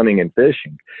said hunting and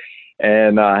fishing.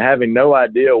 And having no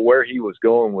idea where he was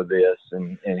going with this.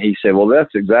 And he said, well,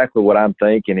 that's exactly what I'm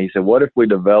thinking. He said, what if we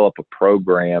develop a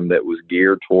program that was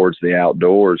geared towards the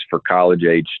outdoors for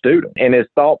college-age students? And his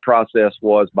thought process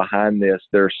was behind this,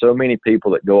 there are so many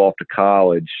people that go off to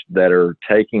college that are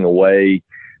taking away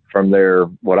from their,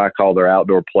 what I call their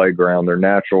outdoor playground, their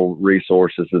natural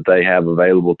resources that they have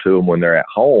available to them when they're at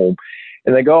home.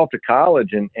 And they go off to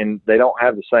college and they don't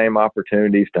have the same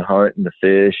opportunities to hunt and to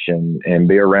fish and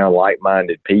be around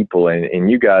like-minded people.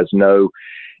 And you guys know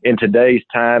in today's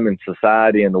time and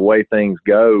society and the way things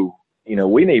go,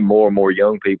 we need more and more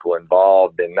young people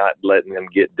involved and not letting them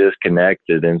get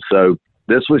disconnected. And so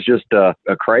this was just a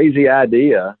crazy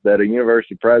idea that a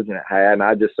university president had. And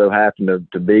I just so happened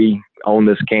to be on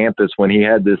this campus when he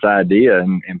had this idea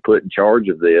and put in charge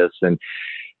of this. And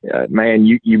man,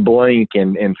 you blink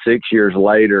and 6 years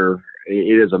later,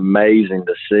 it is amazing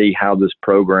to see how this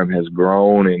program has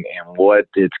grown and what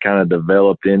it's kind of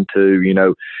developed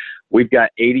into. We've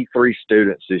got 83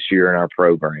 students this year in our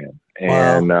program.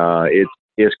 And wow.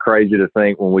 It's crazy to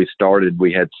think when we started,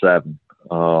 we had 7.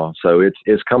 So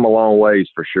it's come a long ways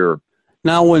for sure.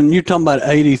 Now, when you're talking about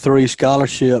 83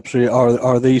 scholarships,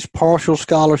 are these partial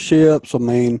scholarships? I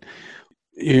mean,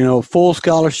 full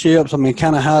scholarships? I mean,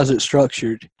 kind of how is it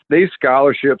structured? These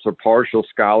scholarships are partial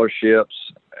scholarships.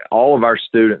 All of our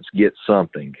students get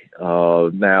something.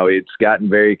 Now, it's gotten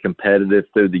very competitive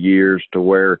through the years to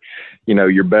where,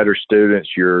 your better students,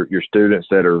 your students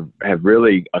that have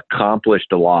really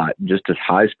accomplished a lot, just as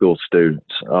high school students,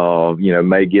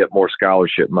 may get more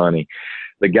scholarship money.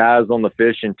 The guys on the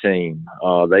fishing team,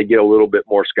 they get a little bit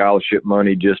more scholarship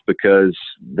money just because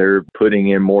they're putting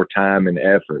in more time and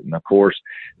effort. And, of course,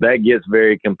 that gets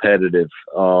very competitive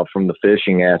from the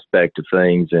fishing aspect of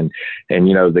things. And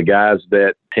the guys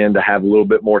that tend to have a little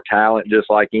bit more talent, just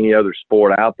like any other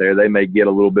sport out there. They may get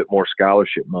a little bit more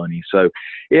scholarship money. So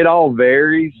it all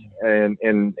varies and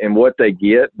what they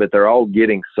get, but they're all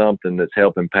getting something that's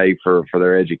helping pay for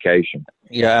their education.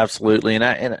 Yeah, absolutely.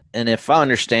 And if I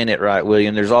understand it right,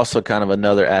 William, there's also kind of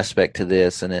another aspect to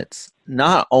this, and it's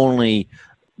not only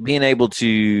being able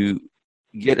to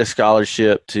get a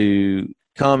scholarship to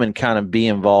come and kind of be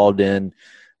involved in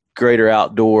greater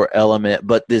outdoor element,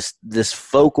 but this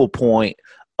focal point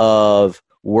of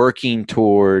working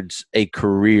towards a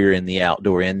career in the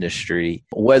outdoor industry,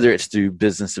 whether it's through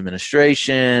business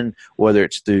administration, whether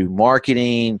it's through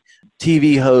marketing,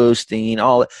 TV hosting,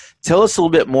 all that. Tell us a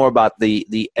little bit more about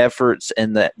the efforts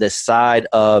and the side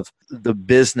of the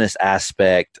business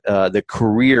aspect, the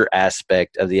career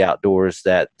aspect of the outdoors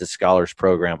that the Scholars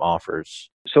Program offers.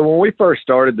 So when we first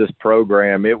started this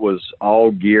program, it was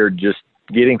all geared just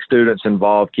getting students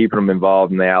involved, keeping them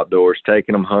involved in the outdoors,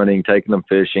 taking them hunting, taking them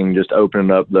fishing, just opening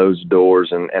up those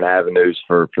doors and avenues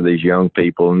for these young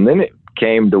people. And then it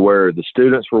came to where the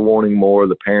students were wanting more,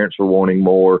 the parents were wanting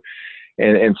more.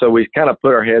 And so we kind of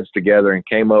put our heads together and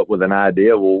came up with an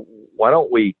idea. Well, why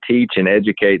don't we teach and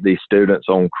educate these students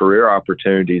on career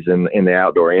opportunities in the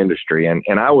outdoor industry?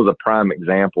 And I was a prime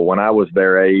example. When I was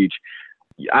their age,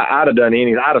 I'd have done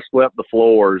anything. I'd have swept the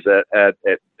floors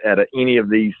at any of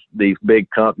these big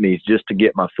companies just to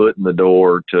get my foot in the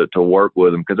door to work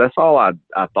with them, because that's all I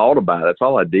thought about. That's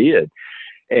all I did.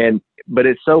 But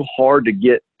it's so hard to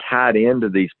get tied into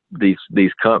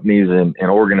these companies and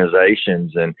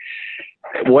organizations. And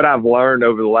what I've learned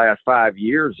over the last 5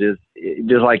 years is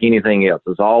just like anything else.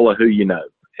 It's all of who you know.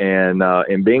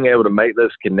 And being able to make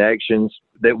those connections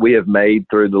that we have made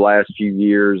through the last few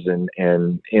years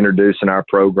and introducing our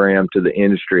program to the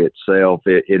industry itself,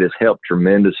 it has helped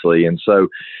tremendously. And so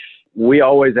we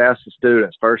always ask the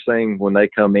students, first thing when they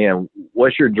come in,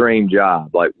 what's your dream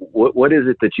job? Like, what is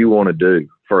it that you want to do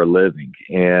for a living?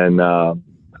 And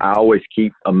I always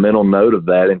keep a mental note of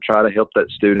that and try to help that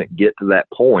student get to that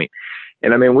point.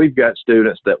 And I mean, we've got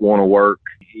students that want to work,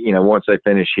 once they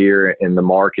finish here in the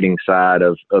marketing side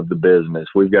of the business.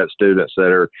 We've got students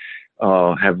that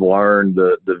have learned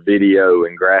the video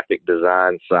and graphic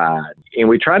design side. And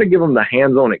we try to give them the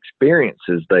hands-on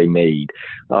experiences they need.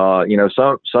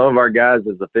 Some of our guys,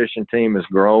 as the fishing team has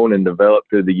grown and developed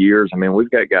through the years, I mean, we've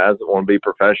got guys that want to be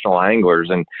professional anglers.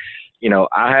 And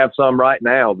I have some right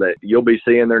now that you'll be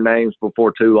seeing their names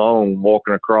before too long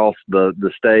walking across the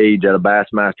stage at a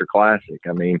Bassmaster Classic.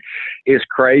 I mean, it's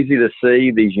crazy to see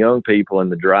these young people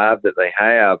and the drive that they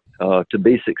have to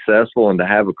be successful and to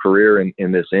have a career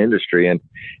in this industry. And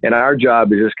our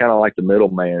job is just kind of like the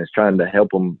middleman, is trying to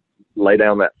help them lay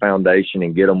down that foundation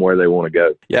and get them where they want to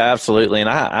go. Yeah, absolutely. And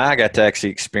I got to actually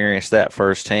experience that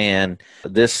firsthand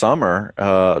this summer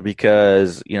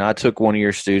because, I took one of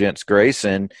your students,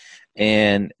 Grayson,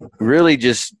 and really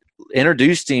just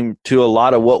introduced him to a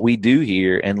lot of what we do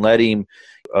here and let him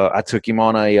I took him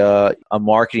on a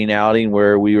marketing outing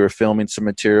where we were filming some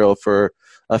material for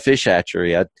a fish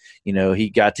hatchery. He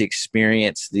got to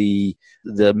experience the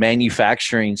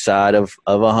manufacturing side of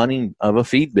a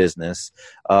feed business.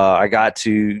 I got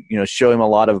to, show him a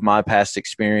lot of my past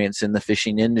experience in the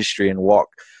fishing industry and walk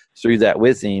through that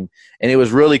with him. And it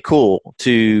was really cool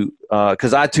to,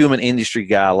 cause I too am an industry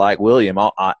guy like William.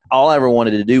 All I ever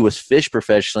wanted to do was fish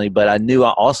professionally, but I knew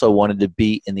I also wanted to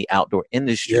be in the outdoor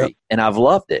industry. Yep. And I've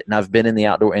loved it. And I've been in the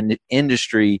outdoor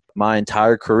industry my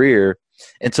entire career.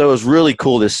 And so it was really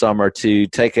cool this summer to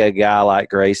take a guy like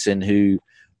Grayson, who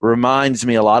reminds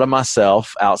me a lot of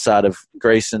myself. Outside of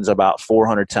Grayson's about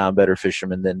 400 times better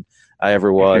fisherman than I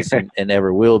ever was and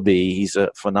ever will be. He's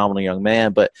a phenomenal young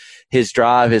man, but his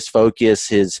drive, his focus,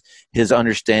 his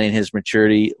understanding, his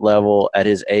maturity level at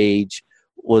his age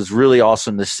was really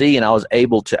awesome to see. And I was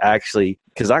able to actually,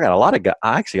 because I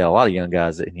actually got a lot of young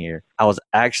guys in here. I was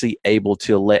actually able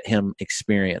to let him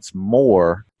experience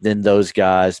more than those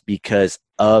guys because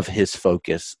of his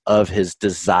focus, of his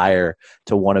desire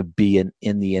to want to be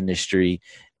in the industry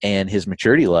and his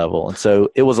maturity level. And so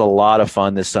it was a lot of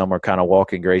fun this summer, kind of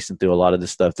walking Grayson through a lot of the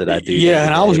stuff that I do. Yeah.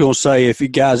 And I was going to say,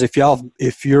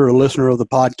 if you're a listener of the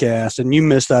podcast and you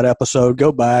missed that episode,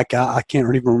 go back. I can't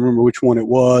even remember which one it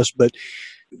was, but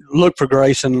look for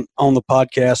Grayson on the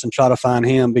podcast and try to find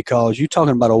him, because you're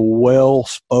talking about a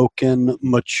well-spoken,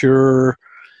 mature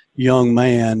young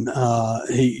man.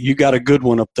 You got a good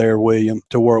one up there, William,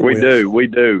 to work with. We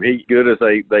do. He's good as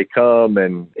they come,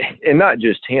 and not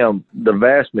just him. The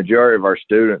vast majority of our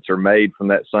students are made from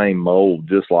that same mold,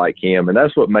 just like him, and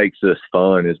that's what makes this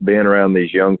fun, is being around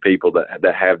these young people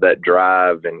that have that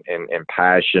drive and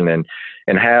passion and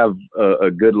have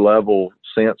a good level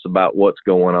sense about what's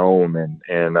going on,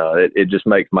 and it just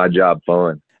makes my job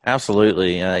fun.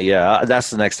 Absolutely. Yeah, that's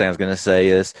the next thing I was going to say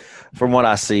is, from what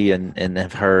I see and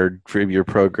have heard through your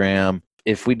program,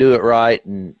 if we do it right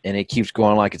and it keeps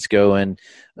going like it's going,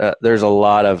 there's a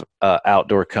lot of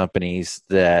outdoor companies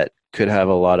that could have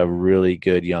a lot of really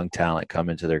good young talent come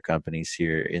into their companies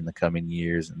here in the coming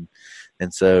years.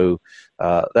 And so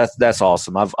that's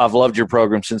awesome. I've loved your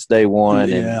program since day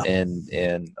one,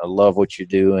 and I love what you're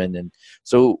doing. And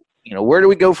so, where do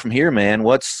we go from here, man?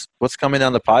 What's coming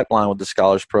down the pipeline with the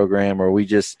Scholars Program? Are we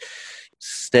just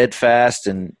steadfast,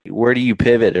 and where do you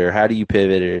pivot, or how do you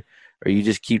pivot, or you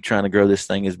just keep trying to grow this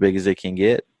thing as big as it can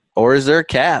get? Or is there a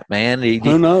cap, man?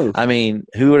 Who knows? I mean,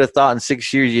 who would have thought in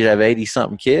 6 years you'd have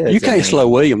 80-something kids? You can't slow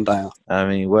William down. I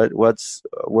mean, where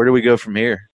do we go from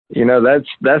here? That's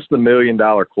the $1 million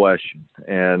question.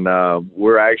 And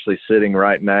we're actually sitting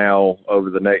right now over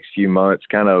the next few months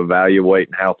kind of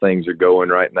evaluating how things are going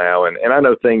right now. And I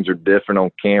know things are different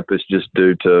on campus just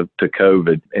due to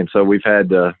COVID. And so we've had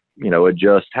to,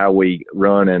 adjust how we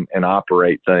run and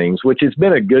operate things, which has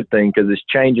been a good thing because it's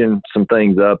changing some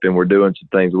things up and we're doing some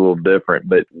things a little different.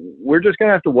 But we're just going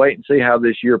to have to wait and see how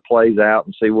this year plays out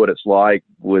and see what it's like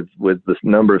with the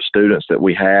number of students that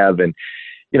we have. And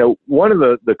one of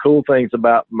the cool things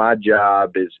about my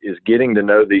job is getting to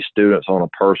know these students on a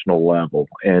personal level.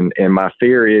 And my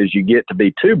fear is you get to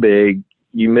be too big,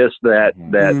 you miss that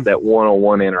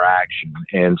one-on-one interaction.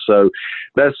 And so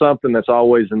that's something that's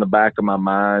always in the back of my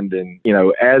mind. And,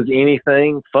 as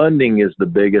anything, funding is the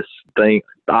biggest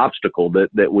obstacle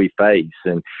that we face.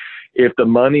 And if the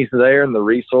money's there and the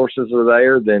resources are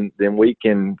there, then we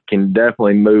can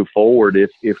definitely move forward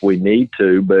if we need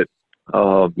to. But,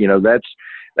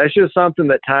 that's just something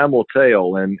that time will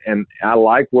tell. And I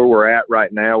like where we're at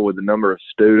right now with the number of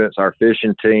students. Our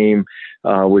fishing team,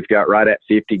 we've got right at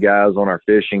 50 guys on our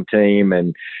fishing team.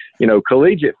 And,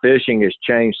 collegiate fishing has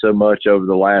changed so much over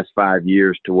the last 5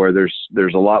 years to where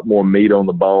there's a lot more meat on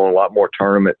the bone, a lot more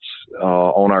tournaments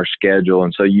on our schedule.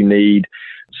 And so you need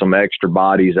some extra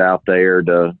bodies out there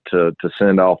to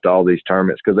send off to all these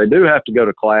tournaments, because they do have to go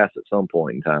to class at some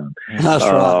point in time. That's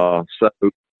right.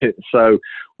 So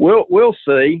we'll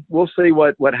see. We'll see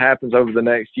what happens over the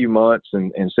next few months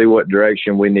and see what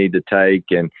direction we need to take.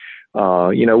 And,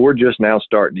 we're just now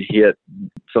starting to hit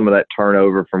some of that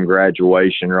turnover from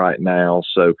graduation right now.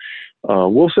 So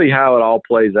we'll see how it all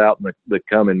plays out in the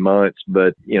coming months.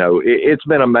 But, it's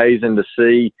been amazing to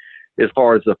see, as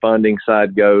far as the funding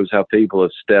side goes, how people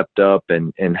have stepped up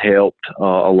and helped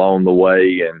along the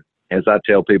way. And as I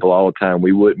tell people all the time,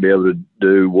 we wouldn't be able to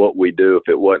do what we do if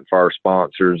it wasn't for our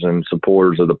sponsors and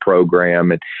supporters of the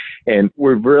program. And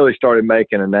we've really started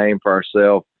making a name for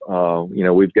ourselves.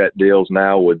 We've got deals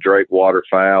now with Drake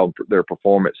Waterfowl, their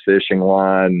performance fishing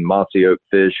line, Mossy Oak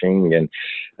Fishing.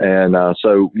 And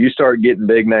so you start getting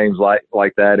big names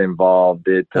like that involved,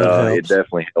 it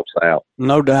definitely helps out.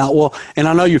 No doubt. Well, and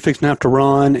I know you're fixing to have to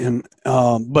run,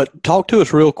 but talk to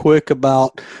us real quick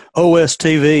about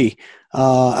OSTV.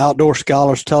 Outdoor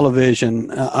Scholars Television.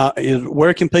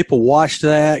 Where can people watch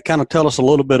that? Kind of tell us a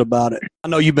little bit about it. I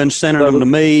know you've been sending them to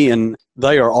me, and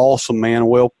they are awesome, man.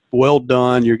 Well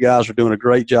done. You guys are doing a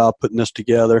great job putting this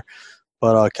together.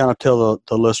 But kind of tell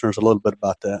the listeners a little bit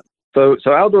about that. So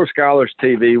Outdoor Scholars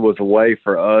TV was a way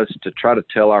for us to try to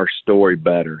tell our story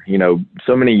better.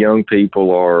 So many young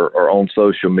people are on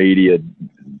social media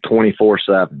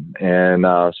 24/7,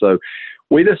 and so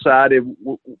we decided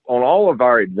on all of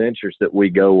our adventures that we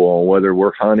go on, whether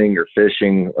we're hunting or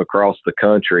fishing across the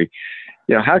country,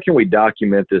 how can we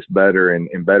document this better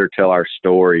and better tell our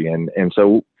story? And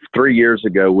so 3 years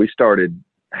ago, we started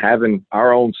having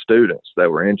our own students that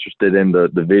were interested in the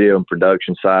video and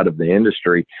production side of the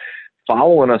industry,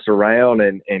 following us around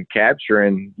and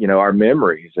capturing, our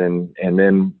memories. And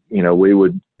then, we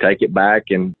would take it back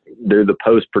and do the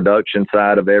post-production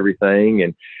side of everything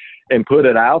and put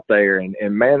it out there. And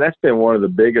man, that's been one of the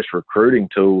biggest recruiting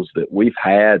tools that we've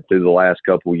had through the last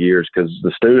couple of years, because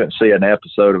the students see an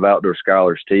episode of Outdoor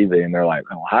Scholars TV and they're like,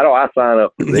 oh, how do I sign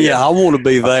up for this? Yeah, I want to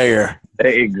be there.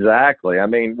 Exactly. I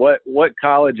mean, what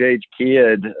college age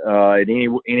kid at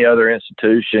any other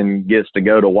institution gets to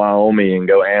go to Wyoming and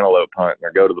go antelope hunting,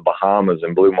 or go to the Bahamas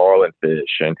and blue marlin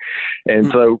fish,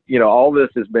 and so all this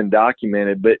has been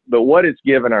documented. But what it's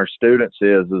given our students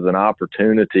is an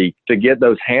opportunity to get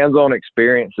those hands-on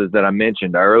experiences that I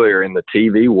mentioned earlier in the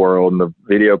TV world and the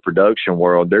video production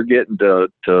world. They're getting to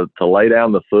lay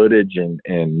down the footage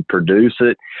and produce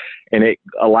it. And it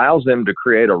allows them to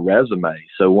create a resume.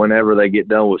 So whenever they get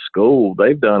done with school,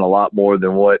 they've done a lot more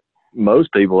than what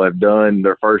most people have done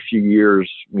their first few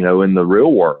years, in the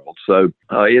real world. So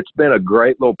it's been a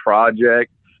great little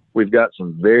project. We've got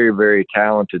some very, very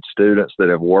talented students that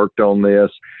have worked on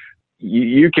this.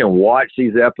 You can watch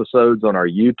these episodes on our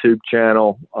YouTube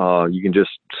channel. You can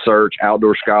just search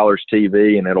Outdoor Scholars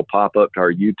TV and it'll pop up to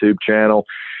our YouTube channel.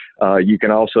 You can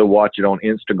also watch it on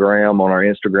Instagram, on our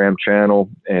Instagram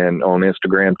channel, and on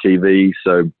Instagram TV.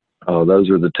 So those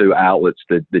are the two outlets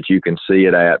that you can see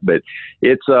it at. But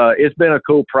it's been a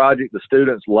cool project. The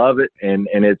students love it, and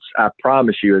I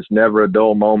promise you, it's never a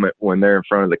dull moment when they're in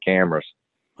front of the cameras.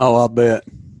 Oh, I bet.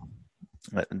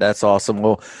 That's awesome.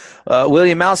 Well,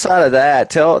 William, outside of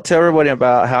that, tell everybody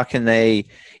about how can they,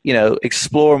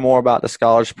 explore more about the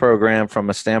Scholars Program from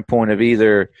a standpoint of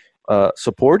either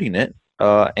supporting it,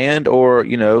 or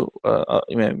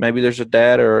maybe there's a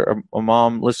dad or a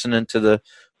mom listening to the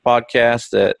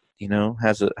podcast that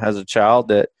has a child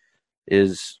that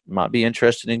might be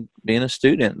interested in being a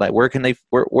student. Like, where can they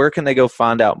go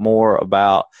find out more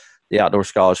about the Outdoor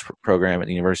Scholars Program at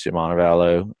the University of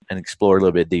Montevallo and explore a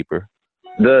little bit deeper?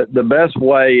 The best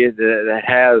way that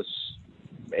has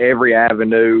every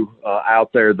avenue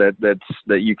out there that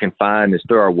you can find is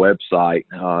through our website,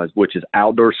 which is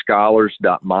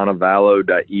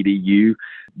outdoorscholars.montevallo.edu.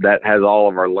 That has all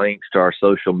of our links to our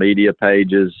social media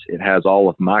pages. It has all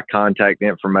of my contact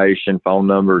information, phone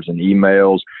numbers, and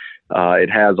emails. It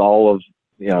has all of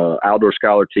Outdoor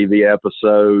Scholar TV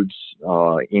episodes,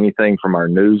 anything from our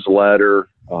newsletter,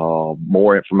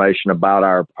 more information about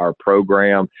our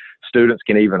program. Students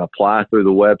can even apply through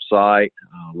the website.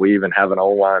 We even have an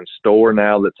online store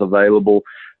now that's available.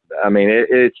 I mean,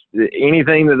 it's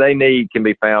anything that they need can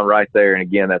be found right there. And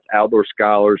again, that's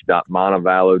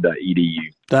outdoorscholars.montevallo.edu.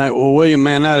 Well, William,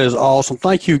 man, that is awesome.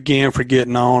 Thank you again for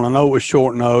getting on. I know it was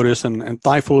short notice, and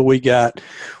thankfully we got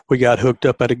hooked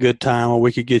up at a good time where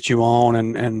we could get you on.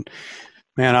 And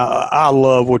man, I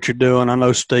love what you're doing. I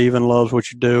know Stephen loves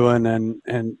what you're doing, and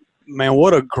man,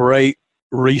 what a great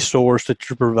resource that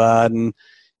you're providing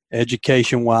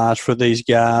education-wise for these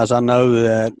guys. I know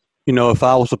that, if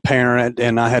I was a parent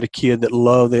and I had a kid that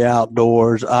loved the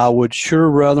outdoors, I would sure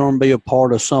rather them be a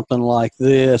part of something like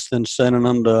this than sending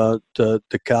them to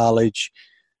college,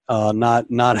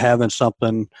 not having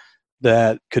something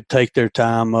that could take their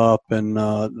time up, and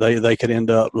they could end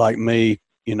up like me,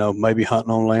 maybe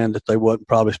hunting on land that they wasn't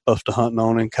probably supposed to hunt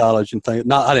on in college and things.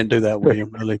 No, I didn't do that,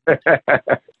 William, really.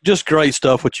 Just great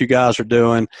stuff what you guys are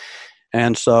doing.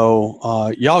 And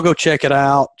so y'all go check it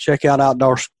out. Check out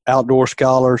Outdoor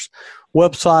Scholars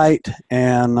website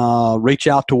and reach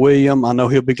out to William. I know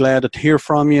he'll be glad to hear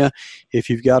from you if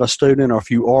you've got a student or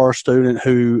if you are a student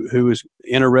who is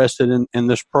interested in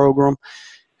this program.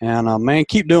 And, man,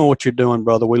 keep doing what you're doing,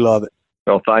 brother. We love it.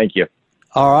 Well, thank you.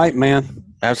 All right, man.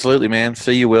 Absolutely, man.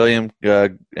 See you, William,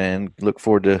 and look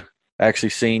forward to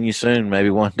actually seeing you soon, maybe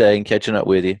one day, and catching up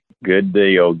with you. Good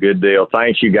deal. Good deal.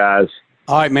 Thanks, you guys.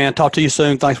 All right, man. Talk to you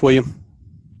soon. Thanks, William.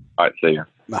 All right, see you.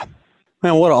 Bye.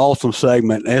 Man, what an awesome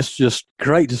segment. It's just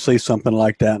great to see something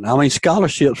like that. I mean,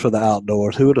 scholarships for the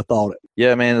outdoors. Who would have thought it?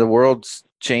 Yeah, man, the world's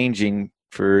changing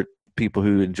for people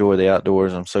who enjoy the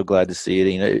outdoors. I'm so glad to see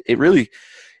it. It really,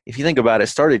 if you think about it,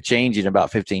 started changing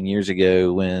about 15 years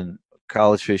ago when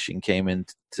college fishing came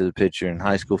into the picture and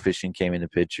high school fishing came into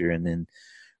the picture. And then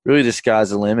really the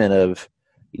sky's the limit of,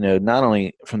 not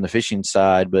only from the fishing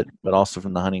side, but also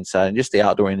from the hunting side and just the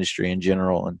outdoor industry in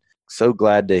general. And so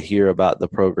glad to hear about the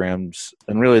programs.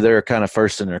 And really they're kind of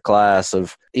first in their class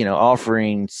of,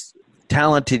 offering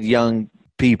talented young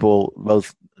people,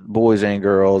 both boys and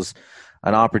girls,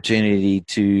 an opportunity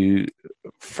to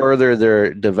further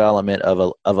their development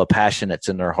of a passion that's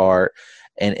in their heart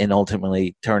and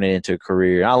ultimately turn it into a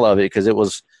career. I love it because it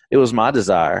was my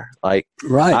desire. Like,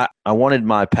 right. I wanted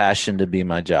my passion to be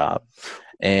my job.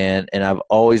 And I've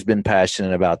always been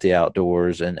passionate about the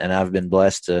outdoors, and I've been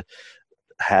blessed to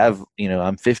have,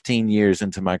 I'm 15 years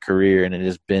into my career, and it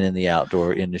has been in the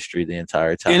outdoor industry the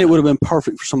entire time. And it would have been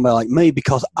perfect for somebody like me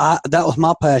because that was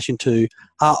my passion too.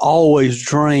 I always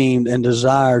dreamed and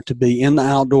desired to be in the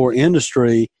outdoor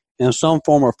industry in some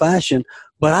form or fashion,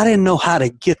 but I didn't know how to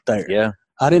get there. Yeah.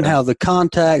 I didn't have the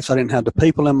contacts. I didn't have the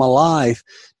people in my life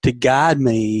to guide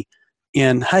me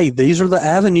in, hey, these are the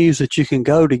avenues that you can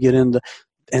go to get into.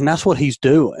 And that's what he's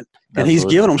doing. And he's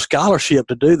giving them scholarship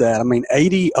to do that. I mean,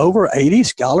 over 80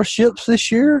 scholarships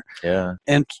this year. Yeah.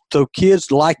 And so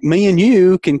kids like me and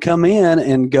you can come in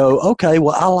and go, okay,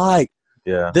 well, I like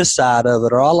this side of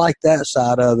it, or I like that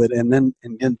side of it. And then,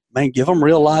 man, give them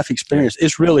real life experience.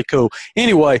 It's really cool.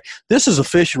 Anyway, this is a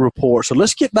fishing report. So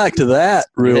let's get back to that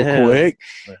real quick.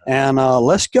 And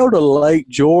let's go to Lake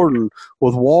Jordan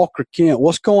with Walker Kent.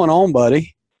 What's going on,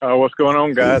 buddy? What's going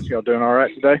on, guys? Y'all doing all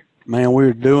right today? Man,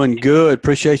 we're doing good.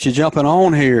 Appreciate you jumping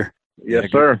on here.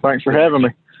 Yes, sir. Thanks for having me.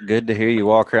 Good to hear you,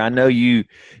 Walker. I know you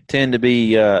tend to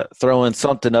be throwing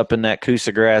something up in that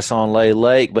Coosa grass on Lay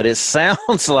Lake, but it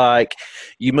sounds like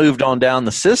you moved on down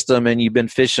the system and you've been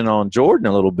fishing on Jordan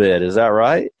a little bit. Is that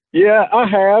right? Yeah, I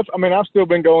have. I mean, I've still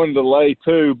been going to Lay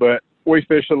too, but we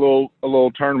fished a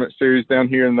little tournament series down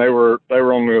here, and they were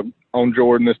on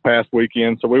Jordan this past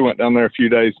weekend. So we went down there a few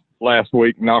days last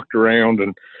week, knocked around,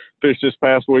 and fished this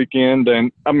past weekend.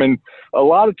 And I mean, a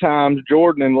lot of times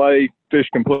Jordan and Lay fish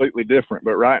completely different,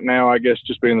 but right now, I guess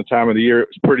just being the time of the year, it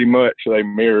was pretty much they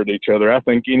mirrored each other. I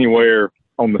think anywhere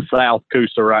on the South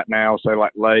Coosa right now, say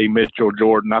like Lay, Mitchell,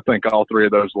 Jordan, I think all three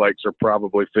of those lakes are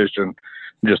probably fishing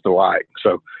just alike.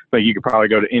 So I think you could probably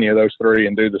go to any of those three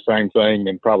and do the same thing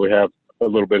and probably have a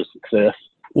little bit of success.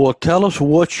 Well, tell us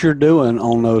what you're doing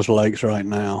on those lakes right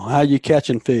now. How you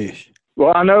catching fish?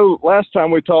 Well, I know last time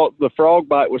we talked, the frog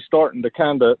bite was starting to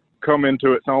kind of come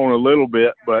into its own a little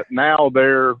bit, but now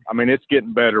it's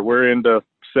getting better. We're into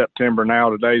September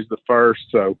now. Today's the 1st,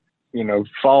 so,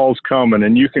 fall's coming,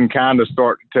 and you can kind of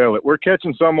start to tell it. We're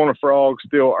catching some on a frog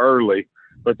still early,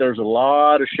 but there's a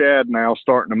lot of shad now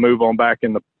starting to move on back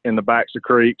in the backs of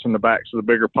creeks and the backs of the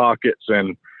bigger pockets,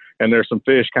 and there's some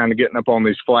fish kind of getting up on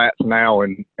these flats now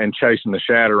and chasing the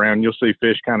shad around. You'll see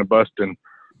fish kind of busting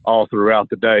all throughout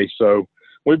the day. So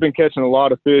we've been catching a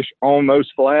lot of fish on those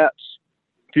flats.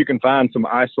 If you can find some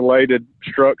isolated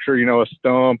structure, a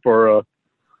stump or a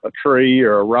tree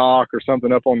or a rock or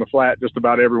something up on the flat, just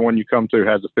about everyone you come to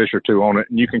has a fish or two on it.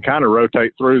 And you can kind of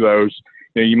rotate through those.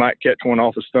 You might catch one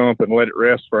off a stump and let it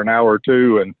rest for an hour or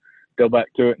two and go back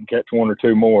to it and catch one or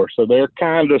two more. So they're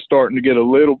kind of starting to get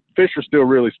fish are still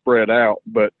really spread out,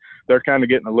 but they're kind of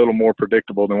getting a little more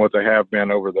predictable than what they have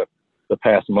been over the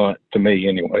past month, to me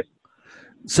anyway.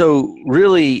 So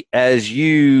really, as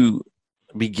you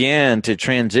began to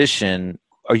transition,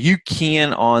 are you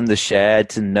keen on the shad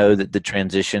to know that the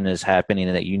transition is happening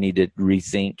and that you need to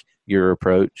rethink your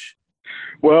approach?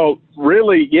 Well,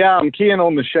 really, yeah, I'm keen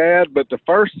on the shad, but the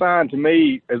first sign to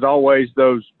me is always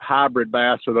those hybrid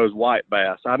bass or those white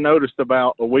bass. I noticed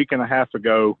about a week and a half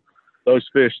ago, those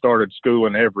fish started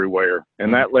schooling everywhere,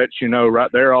 and that lets you know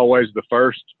right there, always the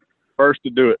first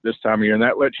to do it this time of year, and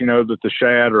that lets you know that the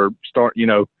shad are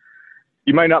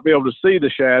you may not be able to see the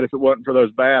shad if it wasn't for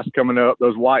those bass coming up,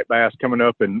 those white bass coming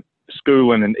up and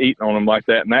schooling and eating on them like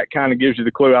that, and that kind of gives you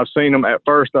the clue. I've seen them at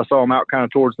first. I saw them out kind of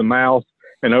towards the mouth,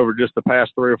 and over just the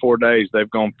past 3 or 4 days, they've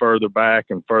gone further back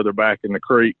and further back in the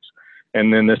creeks.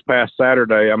 And then this past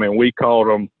Saturday, we caught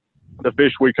them. The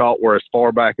fish we caught were as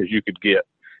far back as you could get,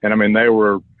 and there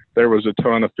was a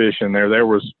ton of fish in there. There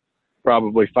was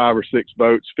probably 5 or 6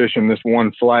 boats fishing this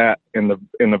one flat in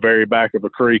the very back of a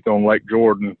creek on Lake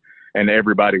Jordan, and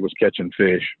everybody was catching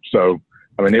fish. So,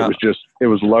 it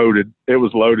was loaded. It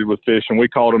was loaded with fish, and we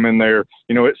caught them in there.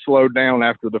 It slowed down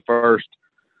after the first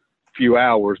few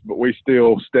hours, but we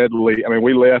still steadily,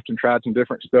 we left and tried some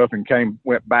different stuff and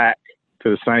went back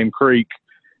to the same creek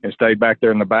and stayed back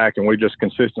there in the back, and we just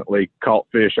consistently caught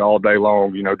fish all day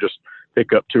long, just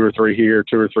pick up 2 or 3 here,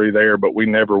 2 or 3 there, but we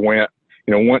never went.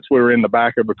 Once we were in the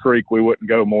back of a creek, we wouldn't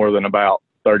go more than about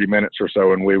 30 minutes or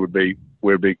so, and we'd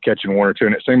be catching 1 or 2.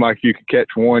 And it seemed like you could catch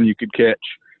one, you could catch,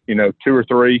 2 or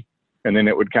 3, and then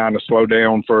it would kind of slow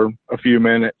down for a few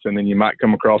minutes, and then you might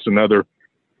come across another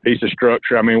piece of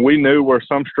structure. We knew where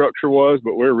some structure was,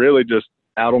 but we're really just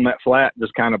out on that flat,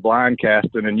 just kind of blind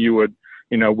casting, and you would,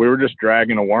 we were just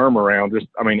dragging a worm around.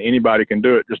 Anybody can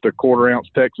do it. Just a 1/4 ounce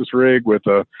Texas rig with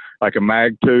a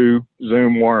Mag 2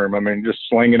 Zoom worm. Just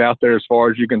sling it out there as far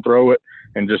as you can throw it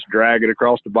and just drag it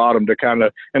across the bottom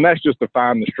to and that's just to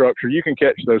find the structure. You can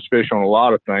catch those fish on a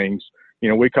lot of things.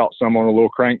 We caught some on a little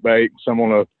crankbait, some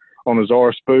on a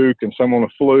Zara spook, and some on a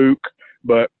fluke,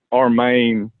 but our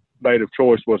main bait of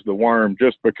choice was the worm,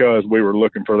 just because we were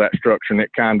looking for that structure, and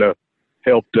it kind of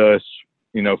helped us,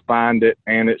 find it.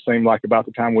 And it seemed like about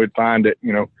the time we'd find it,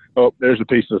 oh, there's a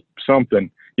piece of something,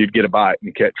 you'd get a bite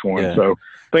and catch one. Yeah. So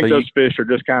I think those fish are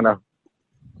just kind of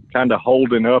kind of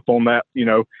holding up on that. You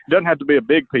know, it doesn't have to be a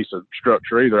big piece of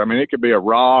structure either. I mean, it could be a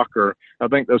rock, or I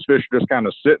think those fish are just kind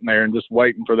of sitting there and just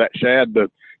waiting for that shad to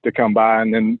come by,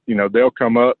 and then, you know, they'll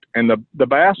come up, and the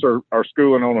bass are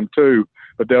schooling on them too,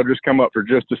 but they'll just come up for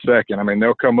just a second. I mean,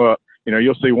 they'll come up, you know,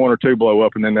 you'll see one or two blow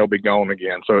up and then they'll be gone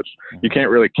again. So you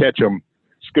can't really catch them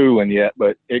schooling yet,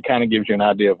 but it kind of gives you an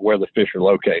idea of where the fish are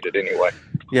located anyway.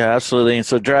 Yeah, absolutely. And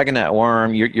so dragging that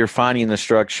worm, you're finding the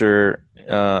structure,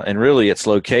 and really its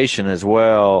location as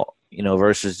well, you know,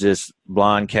 versus just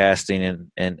blind casting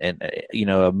and you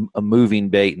know, a moving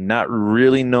bait and not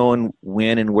really knowing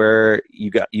when and where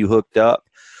you hooked up.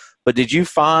 But did you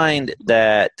find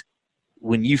that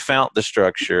when you found the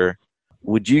structure,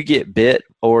 would you get bit,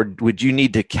 or would you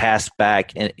need to cast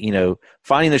back? And, you know,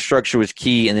 finding the structure was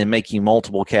key, and then making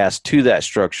multiple casts to that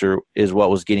structure is what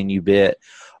was getting you bit?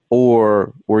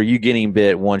 Or were you getting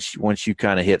bit once you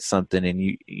kind of hit something, and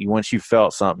you once you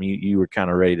felt something, you were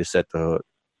kind of ready to set the hook?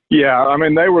 Yeah, I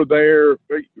mean, they were there,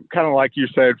 kind of like you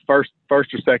said, first or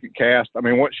second cast. I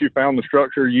mean, once you found the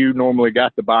structure, you normally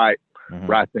got the bite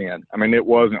right then. I mean, it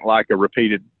wasn't like a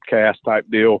repeated cast type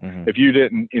deal. If you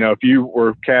didn't, you know, if you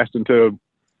were casting to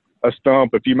a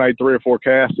stump, if you made 3 or 4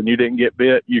 casts and you didn't get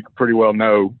bit, you could pretty well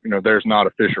know, you know, there's not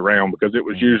a fish around, because it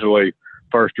was usually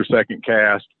first or second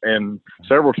cast. And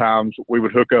several times we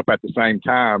would hook up at the same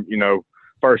time, you know,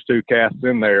 first 2 casts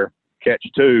in there, catch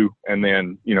 2, and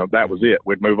then, you know, that was it.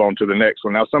 We'd move on to the next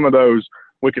one. Now, some of those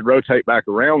we could rotate back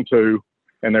around to,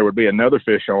 and there would be another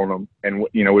fish on them, and,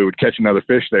 you know, we would catch another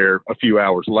fish there a few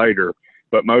hours later.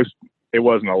 But it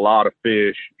wasn't a lot of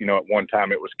fish. You know, at one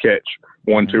time it was catch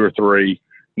 1, 2, or 3,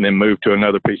 and then move to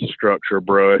another piece of structure,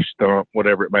 brush, stump,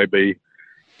 whatever it may be,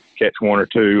 catch 1 or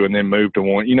 2, and then move to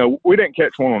 1. You know, we didn't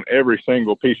catch one on every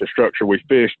single piece of structure we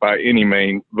fished by any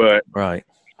means, but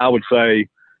I would say,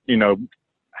 you know,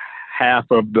 half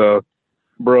of the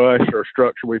brush or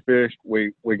structure we fished,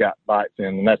 we got bites in,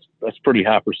 and that's pretty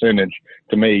high percentage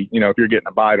to me. You know, if you're getting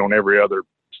a bite on every other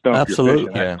stump you're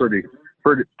fishing, that's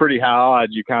pretty high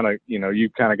odds. You kind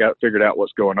of got figured out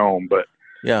what's going on. But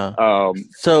yeah.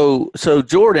 So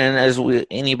Jordan, as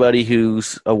anybody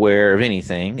who's aware of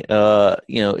anything,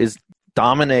 you know, is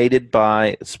dominated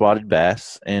by spotted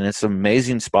bass, and it's an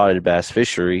amazing spotted bass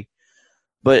fishery.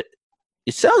 But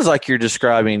it sounds like you're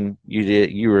describing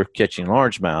you were catching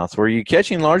largemouth. Were you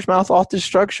catching largemouth off this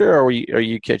structure, or are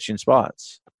you catching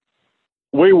spots?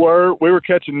 We were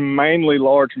catching mainly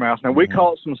largemouth. Now we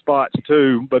caught some spots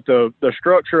too, but the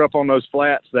structure up on those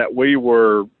flats that we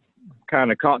were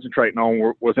kind of concentrating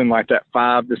on was in like that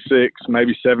 5 to 6,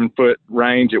 maybe 7 foot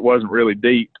range. It wasn't really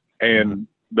deep, and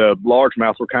the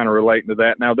largemouth were kind of relating to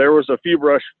that. Now there was a few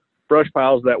brush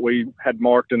piles that we had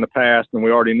marked in the past and we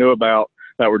already knew about,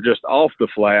 that were just off the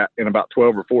flat in about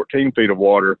 12 or 14 feet of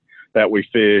water that we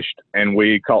fished, and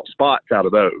we caught spots out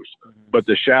of those. But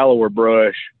the shallower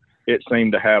brush, it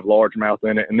seemed to have largemouth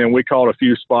in it. And then we caught a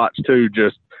few spots too,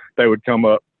 just they would come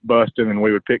up busting, and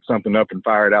we would pick something up and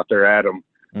fire it out there at them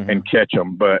and catch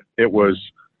them. But it was,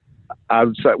 I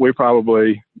would say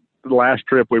the last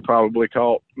trip we probably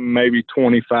caught maybe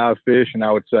 25 fish, and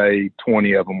I would say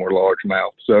 20 of them were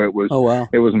largemouth. So it was,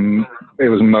 it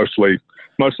was mostly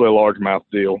a largemouth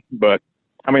deal. But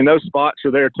I mean, those spots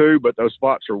are there too, but those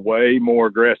spots are way more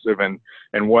aggressive and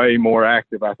way more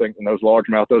active, I think, than those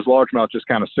largemouth. Those largemouth just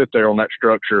kind of sit there on that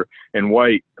structure and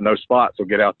wait, and those spots will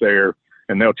get out there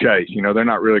and they'll chase. You know, they're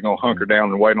not really going to hunker down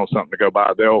and wait on something to go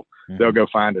by. They'll go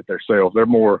find it themselves. They're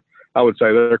more, I would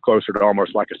say they're closer to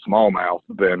almost like a smallmouth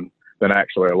than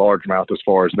actually a largemouth as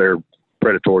far as their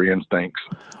predatory instincts.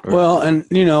 Well, and,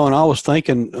 you know, and I was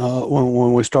thinking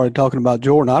when we started talking about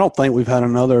Jordan, I don't think we've had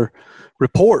another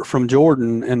report from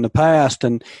Jordan in the past.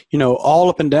 And, you know, all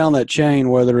up and down that chain,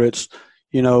 whether it's,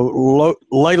 you know,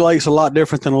 Lay Lake's a lot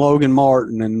different than Logan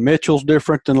Martin, and Mitchell's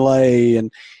different than Lay.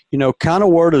 And, you know, kind of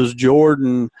where does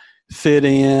Jordan fit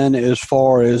in as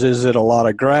far as, is it a lot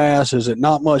of grass? Is it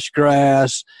not much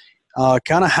grass?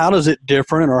 Kind of how does it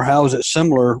different, or how is it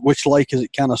similar? Which lake is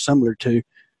it kind of similar to?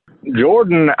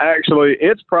 Jordan, actually,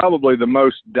 it's probably the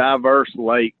most diverse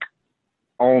lake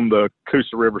on the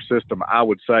Coosa River system, I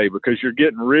would say, because you're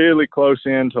getting really close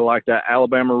into like that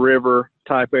Alabama River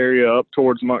type area up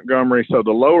towards Montgomery. So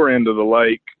the lower end of the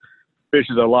lake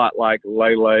fishes a lot like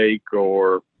Lay Lake,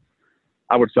 or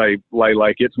I would say Lay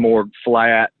Lake. It's more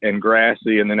flat and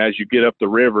grassy, and then as you get up the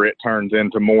river, it turns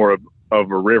into more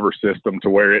of a river system to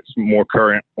where it's more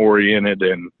current oriented,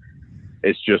 and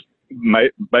it's just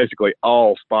basically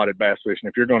all spotted bass fishing.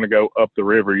 If you're going to go up the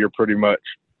river, you're pretty much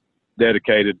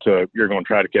dedicated to, you're going to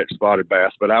try to catch spotted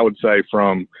bass. But I would say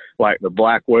from like the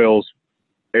Blackwells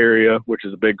area, which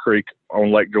is a big creek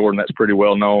on Lake Jordan that's pretty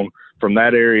well known. From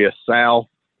that area south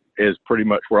is pretty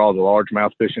much where all the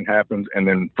largemouth fishing happens. And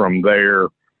then from there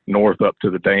north up to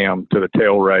the dam to the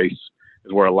tail race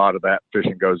is where a lot of that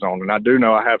fishing goes on. And I do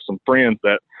know I have some friends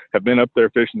that have been up there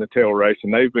fishing the tail race,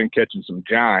 and they've been catching some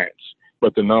giants,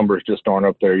 but the numbers just aren't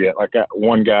up there yet. Like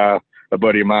one guy, a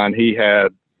buddy of mine, he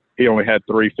only had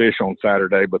 3 fish on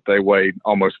Saturday, but they weighed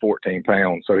almost 14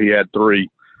 pounds. So he had 3,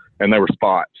 and they were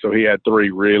spots. So he had 3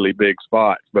 really big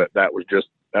spots, but they were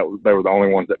the only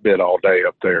ones that bit all day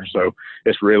up there. So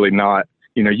it's really not,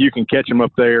 you can catch them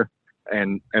up there,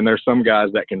 and there's some guys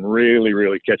that can really,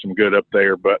 really catch them good up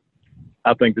there, but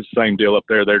I think it's the same deal up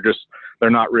there. They're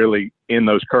not really in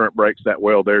those current breaks that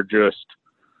well. They're just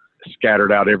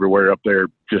scattered out everywhere up there,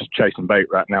 just chasing bait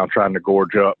right now, trying to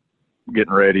gorge up,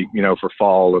 getting ready, for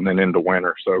fall and then into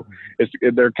winter. So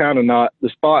they're kind of not, the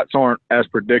spots aren't as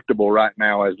predictable right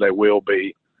now as they will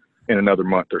be in another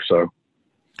month or so.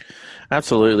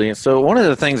 Absolutely. So one of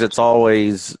the things that's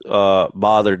always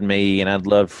bothered me, and I'd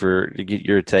love to get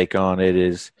your take on it,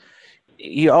 is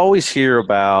you always hear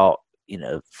about,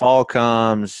 fall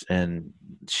comes and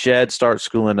shad starts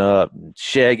schooling up, and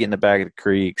shad get in the back of the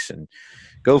creeks, and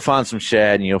go find some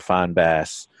shad and you'll find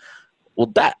bass. Well,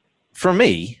 that, for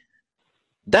me,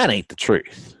 that ain't the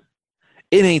truth.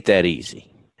 It ain't that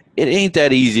easy. It ain't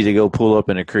that easy to go pull up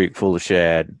in a creek full of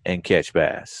shad and catch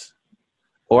bass.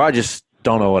 Or I just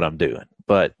don't know what I'm doing.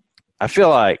 But I feel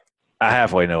like I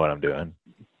halfway know what I'm doing.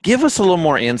 Give us a little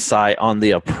more insight on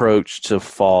the approach to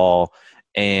fall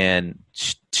and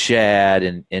shad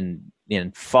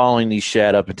and following these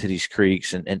shad up into these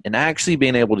creeks and actually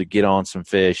being able to get on some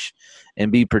fish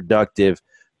and be productive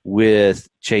with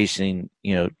chasing,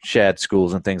 shad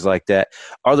schools and things like that.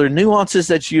 Are there nuances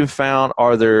that you've found?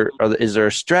 Is there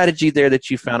a strategy there that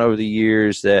you found over the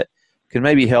years that can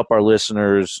maybe help our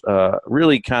listeners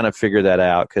really kind of figure that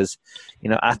out? Because,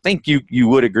 I think you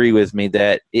would agree with me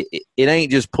that it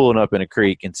ain't just pulling up in a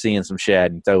creek and seeing some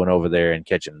shad and throwing over there and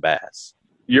catching bass.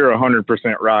 You're 100%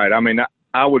 right. I mean,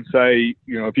 I would say,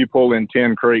 if you pull in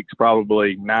 10 creeks,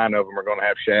 probably 9 of them are going to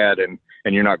have shad and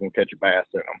you're not going to catch a bass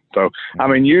in them. So, I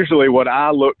mean, usually what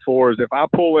I look for is if I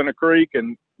pull in a creek,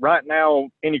 and right now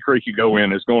any creek you go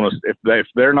in is going to, if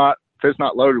it's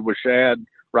not loaded with shad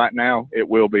right now, it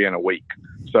will be in a week.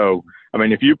 So, I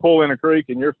mean, if you pull in a creek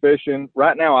and you're fishing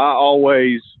right now,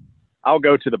 I'll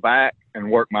go to the back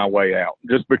and work my way out,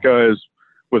 just because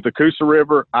with the Coosa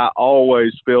River, I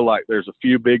always feel like there's a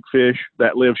few big fish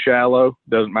that live shallow.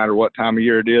 Doesn't matter what time of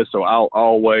year it is. So I'll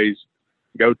always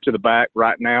go to the back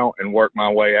right now and work my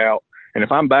way out. And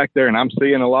if I'm back there and I'm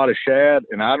seeing a lot of shad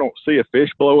and I don't see a fish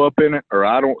blow up in it, or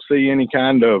I don't see any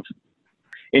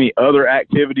other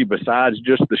activity besides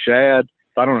just the shad,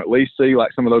 if I don't at least see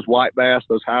like some of those white bass,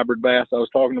 those hybrid bass I was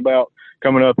talking about,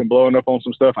 coming up and blowing up on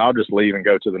some stuff, I'll just leave and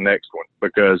go to the next one.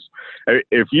 Because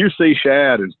if you see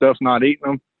shad and stuff's not eating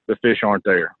them, the fish aren't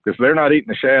there. If they're not eating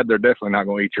the shad, they're definitely not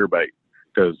going to eat your bait.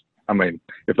 Because, I mean,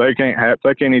 if they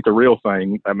can't eat the real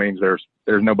thing, that means there's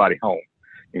nobody home.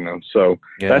 So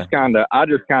That's I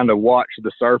just kind of watch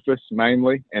the surface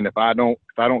mainly. And if I don't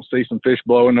see some fish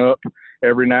blowing up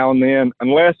every now and then,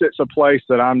 unless it's a place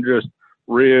that I'm just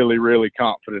really, really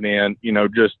confident in,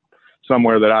 just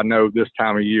somewhere that I know this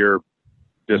time of year,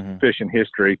 just fishing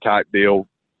history type deal,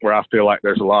 where I feel like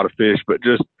there's a lot of fish. But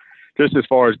just as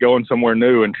far as going somewhere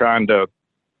new and trying to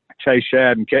chase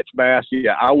shad and catch bass,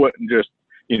 I wouldn't just,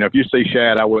 if you see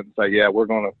shad, I wouldn't say, we're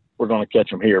gonna catch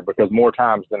them here, because more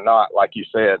times than not, like you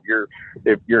said,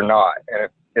 if you're not, and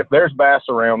if there's bass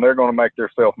around, they're going to make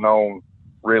themselves known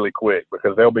really quick,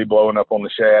 because they'll be blowing up on the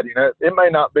shad. It may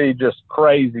not be just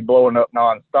crazy blowing up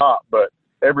nonstop, but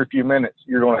every few minutes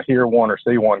you're going to hear one or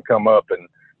see one come up and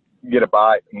get a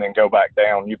bite and then go back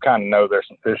down. You kind of know there's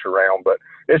some fish around, but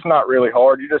it's not really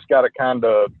hard. You just got to kind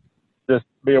of just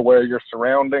be aware of your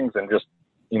surroundings and just,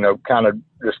 kind of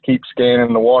just keep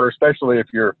scanning the water, especially if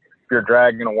you're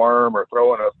dragging a worm or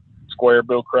throwing a square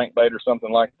bill crankbait or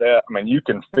something like that. I mean, you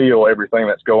can feel everything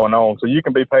that's going on. So you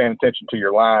can be paying attention to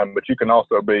your line, but you can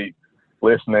also be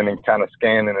listening and kind of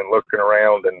scanning and looking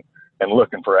around and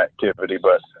looking for activity.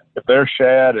 But if there's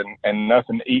shad and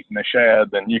nothing eating the shad,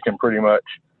 then you can pretty much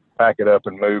pack it up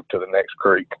and move to the next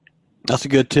creek. That's a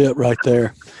good tip right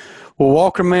there. Well,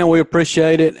 Walker, man, we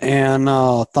appreciate it. And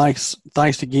thanks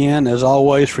again, as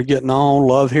always, for getting on.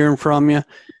 Love hearing from you.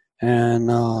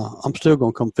 And I'm still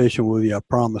going to come fishing with you, I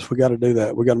promise. We got to do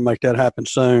that. We got to make that happen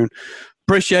soon.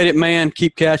 Appreciate it, man.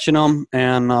 Keep catching them,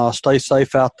 and stay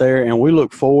safe out there. And we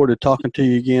look forward to talking to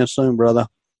you again soon, brother.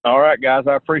 All right, guys.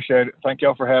 I appreciate it. Thank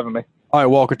y'all for having me. All right,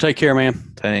 Walker. Take care, man.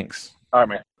 Thanks. All right,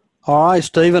 man. All right,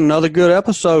 Stephen, another good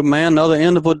episode, man. Another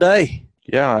end of a day.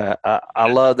 Yeah,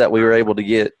 I love that we were able to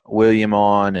get William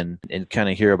on and kind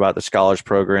of hear about the Scholars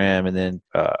Program. And then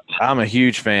I'm a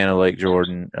huge fan of Lake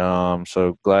Jordan,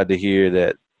 so glad to hear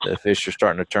that the fish are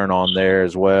starting to turn on there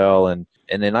as well. And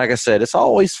then, like I said, it's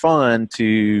always fun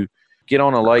to get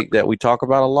on a lake that we talk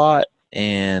about a lot,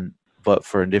 but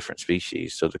for a different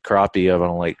species. So the crappie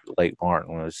on Lake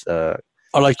Martin was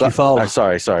Lake Eufaula.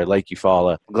 Sorry, Lake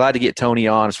Eufaula. Glad to get Tony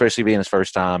on, especially being his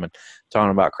first time and talking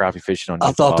about crappie fishing on Eufaula.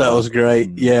 I thought that was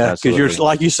great. Yeah, because you're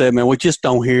like you said, man, we just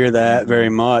don't hear that very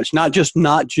much. Not just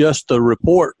the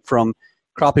report from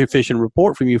crappie fishing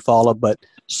report from Eufaula, but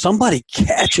somebody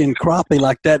catching crappie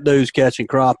like that dude's catching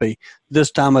crappie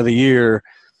this time of the year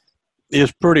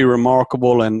is pretty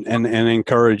remarkable and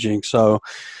encouraging. So,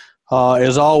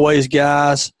 as always,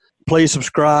 guys, please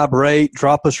subscribe, rate,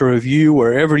 drop us a review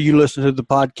wherever you listen to the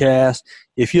podcast.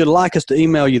 If you'd like us to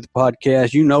email you the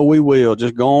podcast, you know we will.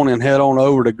 Just go on and head on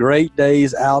over to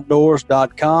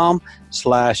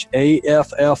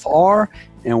greatdaysoutdoors.com/AFFR,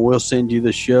 and we'll send you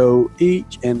the show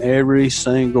each and every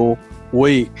single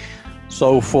week.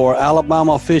 So for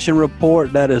Alabama Fishing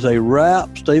Report, that is a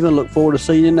wrap. Stephen, look forward to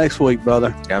seeing you next week,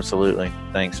 brother. Absolutely.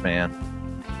 Thanks, man.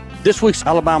 This week's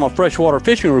Alabama Freshwater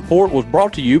Fishing Report was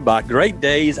brought to you by Great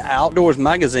Days Outdoors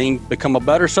Magazine. Become a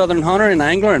better Southern hunter and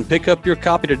angler and pick up your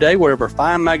copy today wherever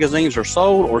fine magazines are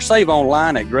sold, or save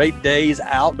online at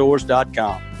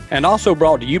greatdaysoutdoors.com. And also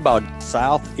brought to you by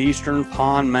Southeastern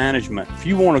Pond Management. If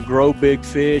you want to grow big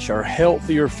fish or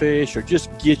healthier fish or just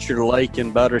get your lake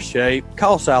in better shape,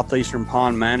 call Southeastern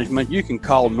Pond Management. You can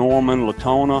call Norman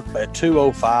Latona at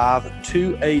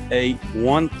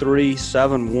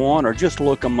 205-288-1371, or just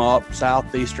look them up,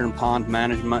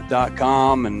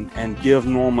 southeasternpondmanagement.com, and give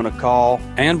Norman a call.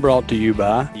 And brought to you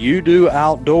by You Do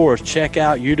Outdoors. Check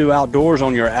out You Do Outdoors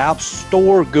on your App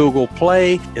Store, Google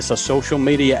Play. It's a social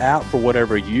media app for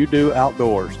whatever you do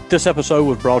outdoors. This episode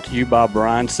was brought to you by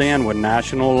Brian Sand with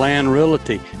National Land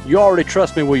Realty. You already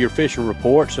trust me with your fishing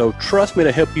report, so trust me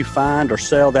to help you find or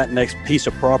sell that next piece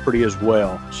of property as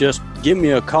well. Just give me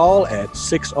a call at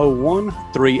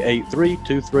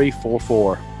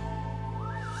 601-383-2344.